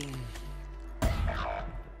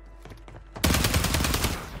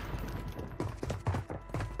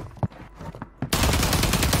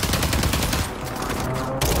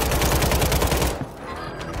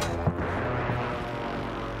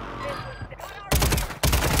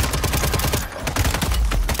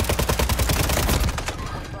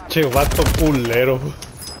 Che, vato culero.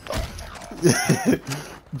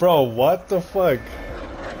 Bro, what the fuck?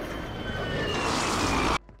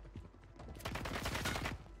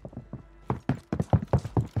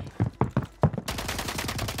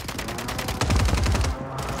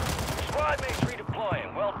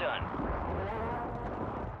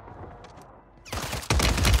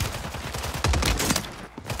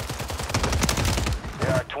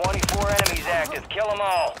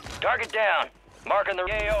 Target down. Marking the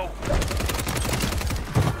AO.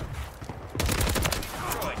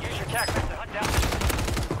 Use your tactics to hunt down.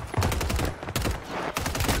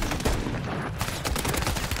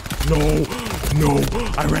 No,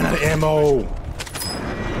 I ran out of ammo.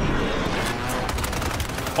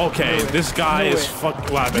 Okay, this guy is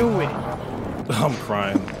fucking laughing. I'm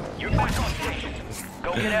crying. You're back on station.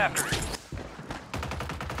 Go get after it.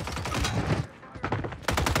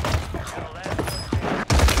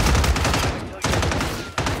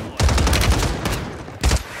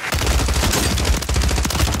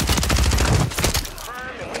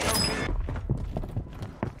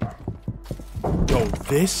 Yo,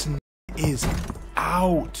 this is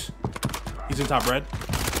out. He's in top red.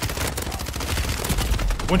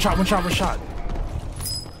 One shot.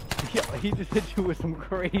 Yo, he just hit you with some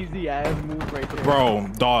crazy ass move right there. Bro,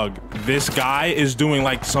 dog, this guy is doing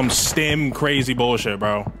like some stim crazy bullshit,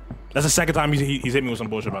 bro. That's the second time he's hit me with some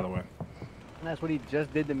bullshit, by the way. And that's what he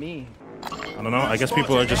just did to me. I don't know. I guess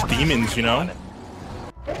people are just demons, you know?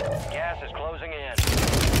 Gas is closing in.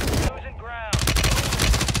 Losing ground.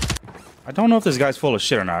 I don't know if this guy's full of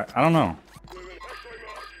shit or not. I don't know.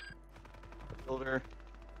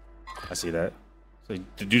 I see that. So you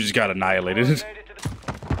just got annihilated.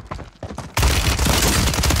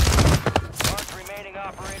 Remaining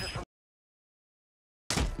operators from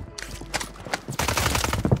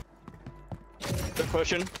They're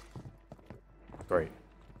pushing. Great.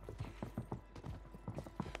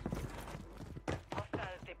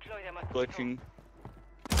 Glitching.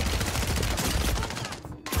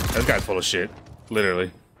 This guy's full of shit.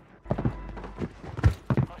 Literally.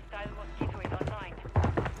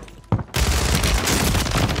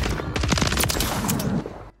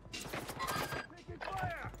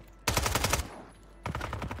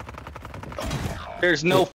 There's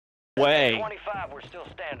no way. 25, we're still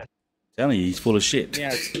standing. Telling you, he's full of shit.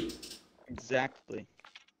 Yeah, exactly.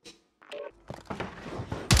 We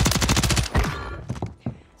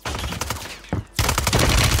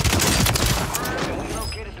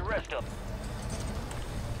located the rest of them.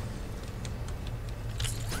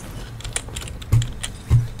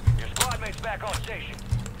 Your squad mate's back on station.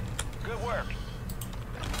 Good work.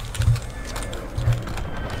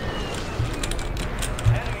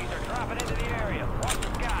 Enemies are dropping into the area. Watch the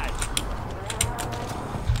skies.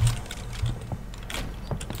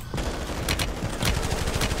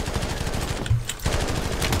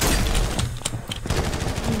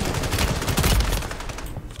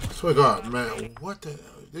 Swear to God, man, what the?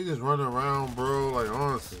 They just running around, bro. Like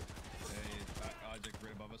honestly,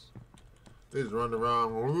 they just running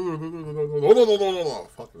around.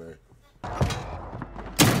 Fuck that.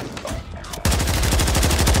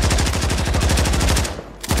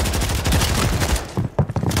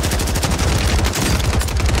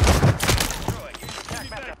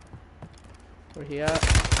 Where he at?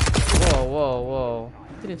 Whoa.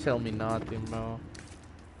 He didn't tell me nothing, bro.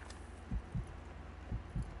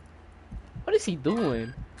 What is he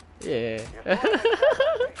doing? Yeah.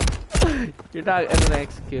 You're not gonna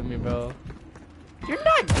execute me, bro. You're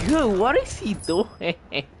not good. What is he doing?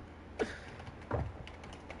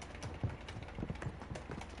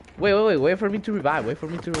 Wait for me to revive.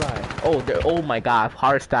 Oh my God,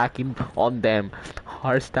 hard stacking on them.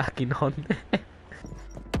 Fire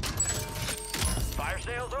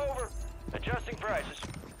sale's over. Adjusting prices.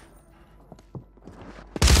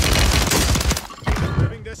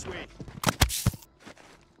 Moving this way.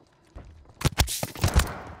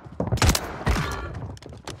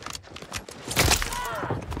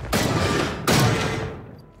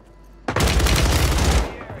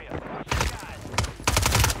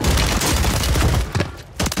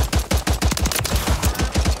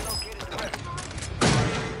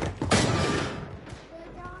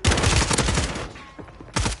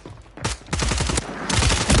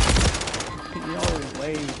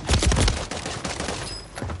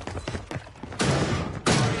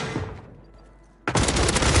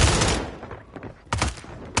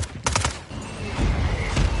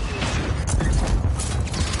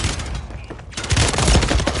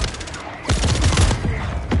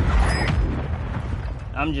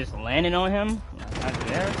 I'm just landing on him. Not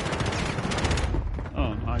there.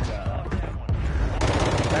 Oh my God.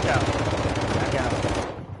 Back out.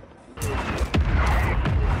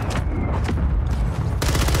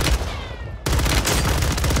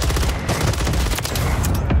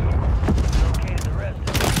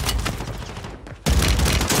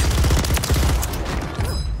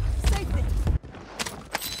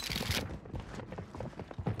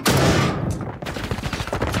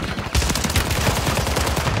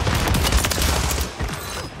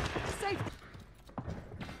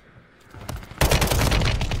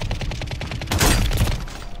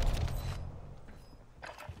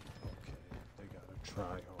 try.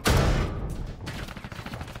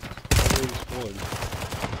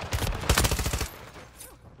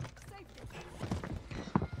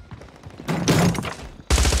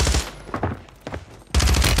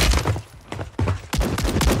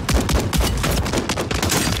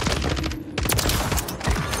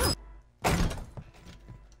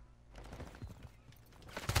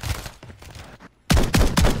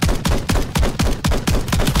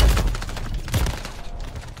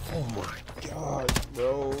 Oh my god,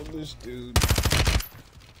 bro, this dude.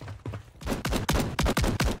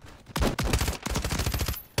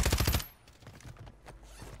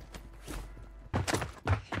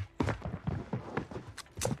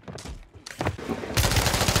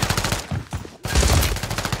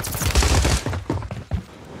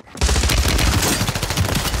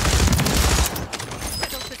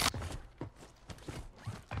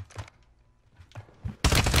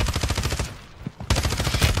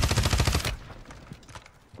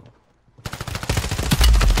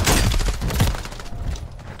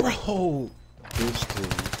 Bro, this dude.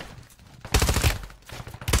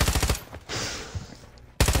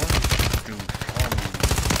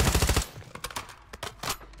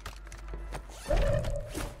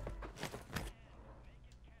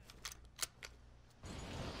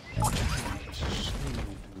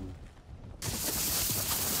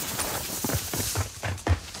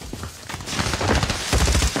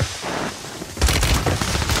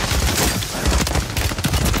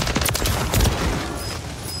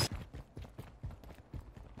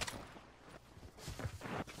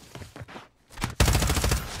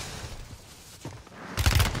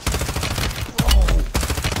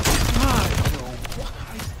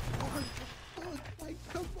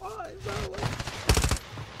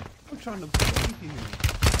 Trying to play here.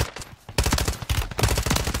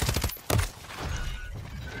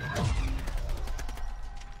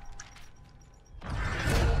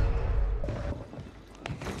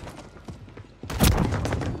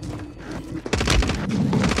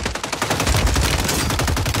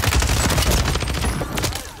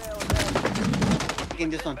 Taking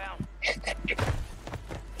this one.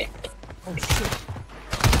 Oh shit.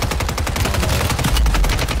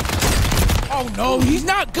 Oh no, he's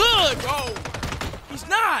not good, bro. He's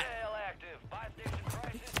not.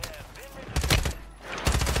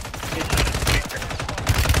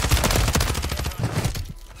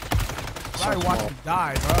 I watch him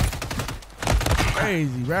die, bro.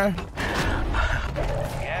 Crazy, bro.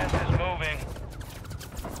 Gas is moving.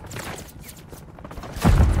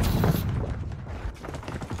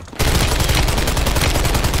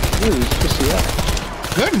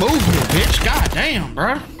 Good movement, bitch. God damn,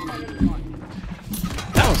 bro.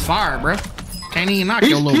 That was fire, bro. Can't even knock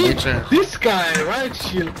your little bitch ass. This guy right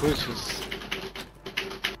shield pushes.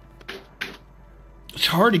 It's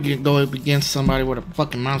hard to go up against somebody with a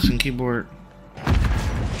fucking mouse and keyboard.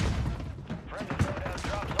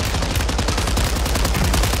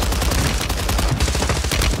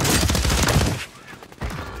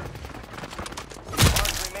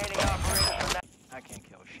 I can't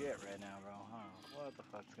kill shit right now, bro. Huh? What the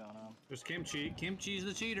fuck's going on? There's Kimchi. Kimchi's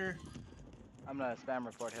the cheater. I'm gonna spam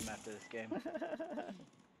report him after this game.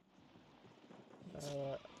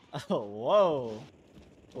 Oh, whoa.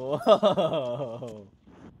 Whoa.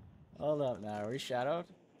 Hold up now, are we shadowed?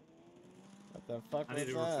 What the fuck I was need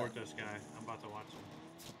to that? report this guy. I'm about to watch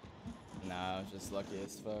him. Nah, I was just lucky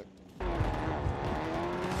as fuck.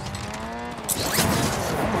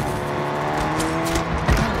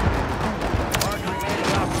 Mark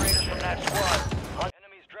remaining operators from that squad.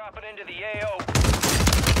 Enemies dropping into the AO.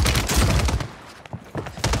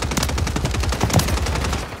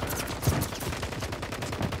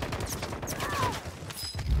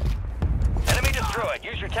 Enemy destroyed.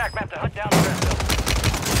 Use your tac map to hunt down the rest of them.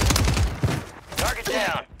 Target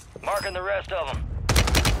down. Marking the rest of them.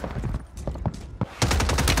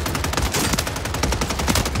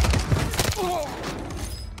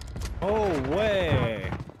 Oh, way.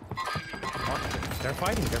 They're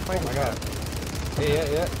fighting. Oh my god.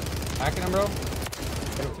 Yeah. Hacking him, bro.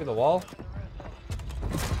 Getting through the wall.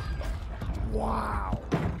 Wow.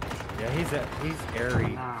 Yeah, he's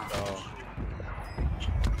airy. So.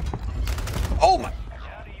 Oh my.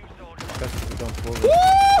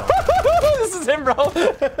 This is him, bro.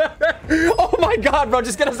 Oh my god, bro.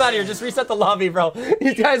 Just get us out of here. Just reset the lobby, bro.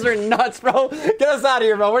 These guys are nuts, bro. Get us out of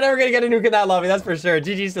here, bro. We're never gonna get a nuke in that lobby. That's for sure.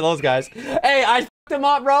 GG's to those guys. Hey, I fucked him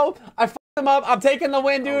up, bro. I fucked him up. I'm taking the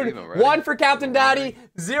win, dude. 1 for Captain Daddy,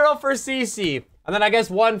 0 for CC. And then I guess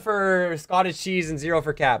 1 for Scottish Cheese and 0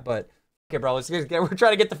 for Cap. But okay, bro. We're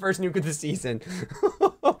trying to get the first nuke of the season.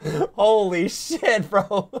 Holy shit,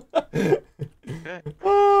 bro.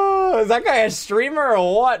 Oh, Is that guy a streamer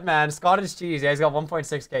or what, man? Scottish cheese. Yeah, he's got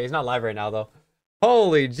 1.6K. He's not live right now, though.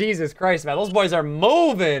 Holy Jesus Christ, man. Those boys are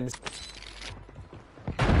moving.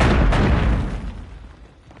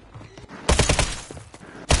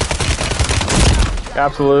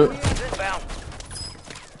 Absolute.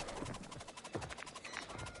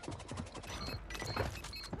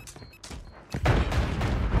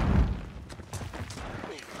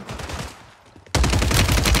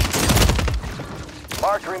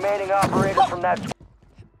 Mark remaining operators from that.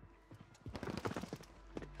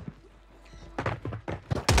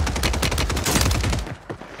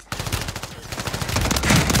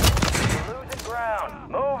 We're losing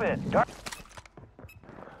ground. Move it.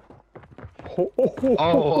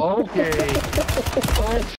 Oh, okay.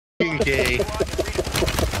 Okay.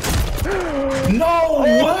 No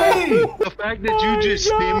way! The fact that you just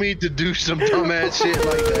sent me to do some dumbass shit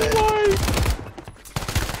like that.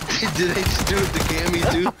 Did they just do it to Cammy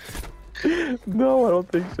too? No, I don't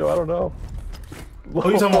think so. I don't know. What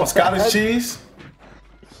are you talking about, Scottish cheese?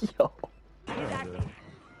 Yo.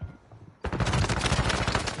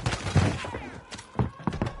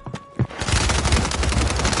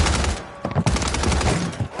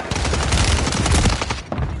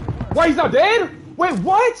 Why, he's not dead? Wait,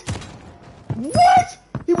 what? What?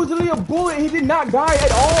 He was literally a bullet. He did not die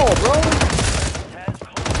at all, bro.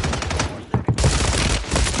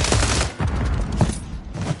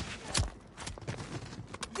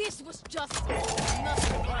 This was just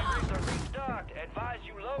nothing. Restocked. Advise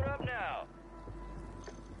you load up now.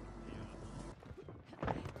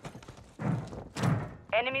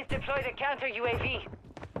 Enemies deployed a counter UAV.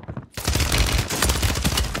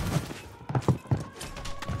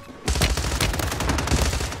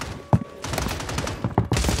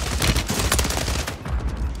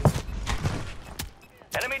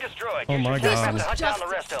 Enemy destroyed. Oh my God. Hunt down the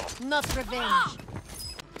rest of them. Not revenge.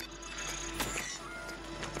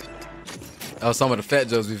 Oh, some of the fat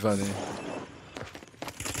jokes be funny.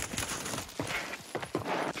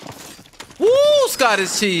 Woo,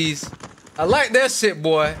 Scottish cheese. I like that shit,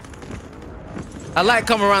 boy. I like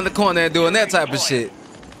coming around the corner and doing that type of shit.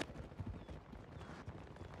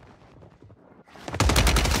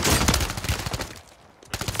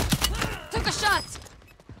 Took a shot.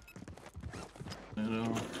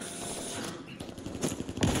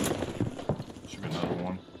 Should be another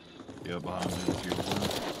one. Yeah, behind me.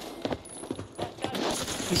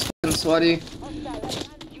 He's f***ing sweaty.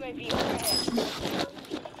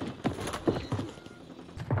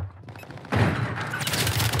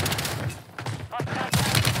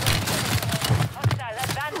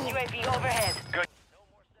 UAV overhead. Good.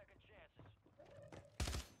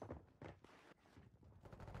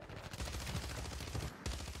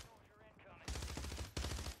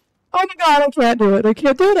 Oh my god, I can't do it. I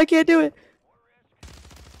can't do it. I can't do it.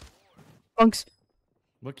 Bunks.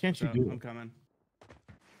 What can't you do? I'm coming.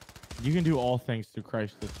 You can do all things through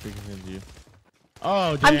Christ that strengthens you.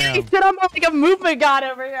 Oh, I'm damn. getting shit on like a movement god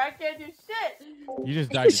over here. I can't do shit. You just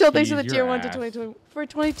died to Shield thanks for the cheese, tier your 1 to ass. 2020 for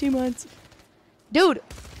 22 months. Dude,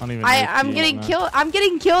 I don't even I'm know getting that. killed. I'm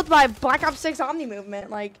getting killed by Black Ops 6 Omni movement.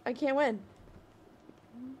 Like, I can't win.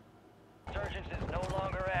 Insurgents is no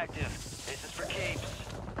longer active. This is for keeps.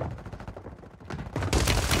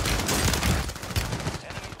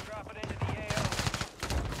 Enemies dropping into the AO.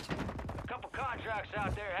 A couple contracts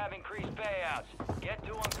out there have increased payouts. Get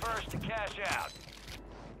to them first to cash out.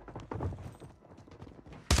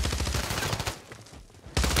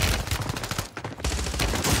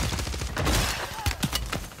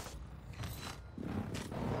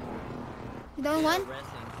 You don't want? You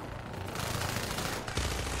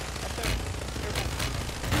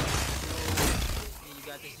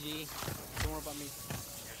got this, G. Don't worry about me.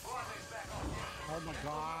 Oh my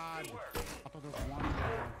god. I thought there was one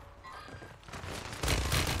there.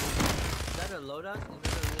 Is that a loadout?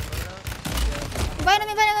 Is that a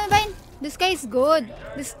real loadout? Fine. This guy is good.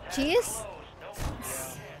 This cheese?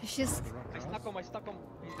 She's. I stuck him.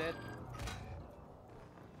 He's dead.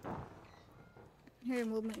 Her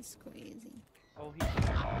movement is crazy. Oh, he's.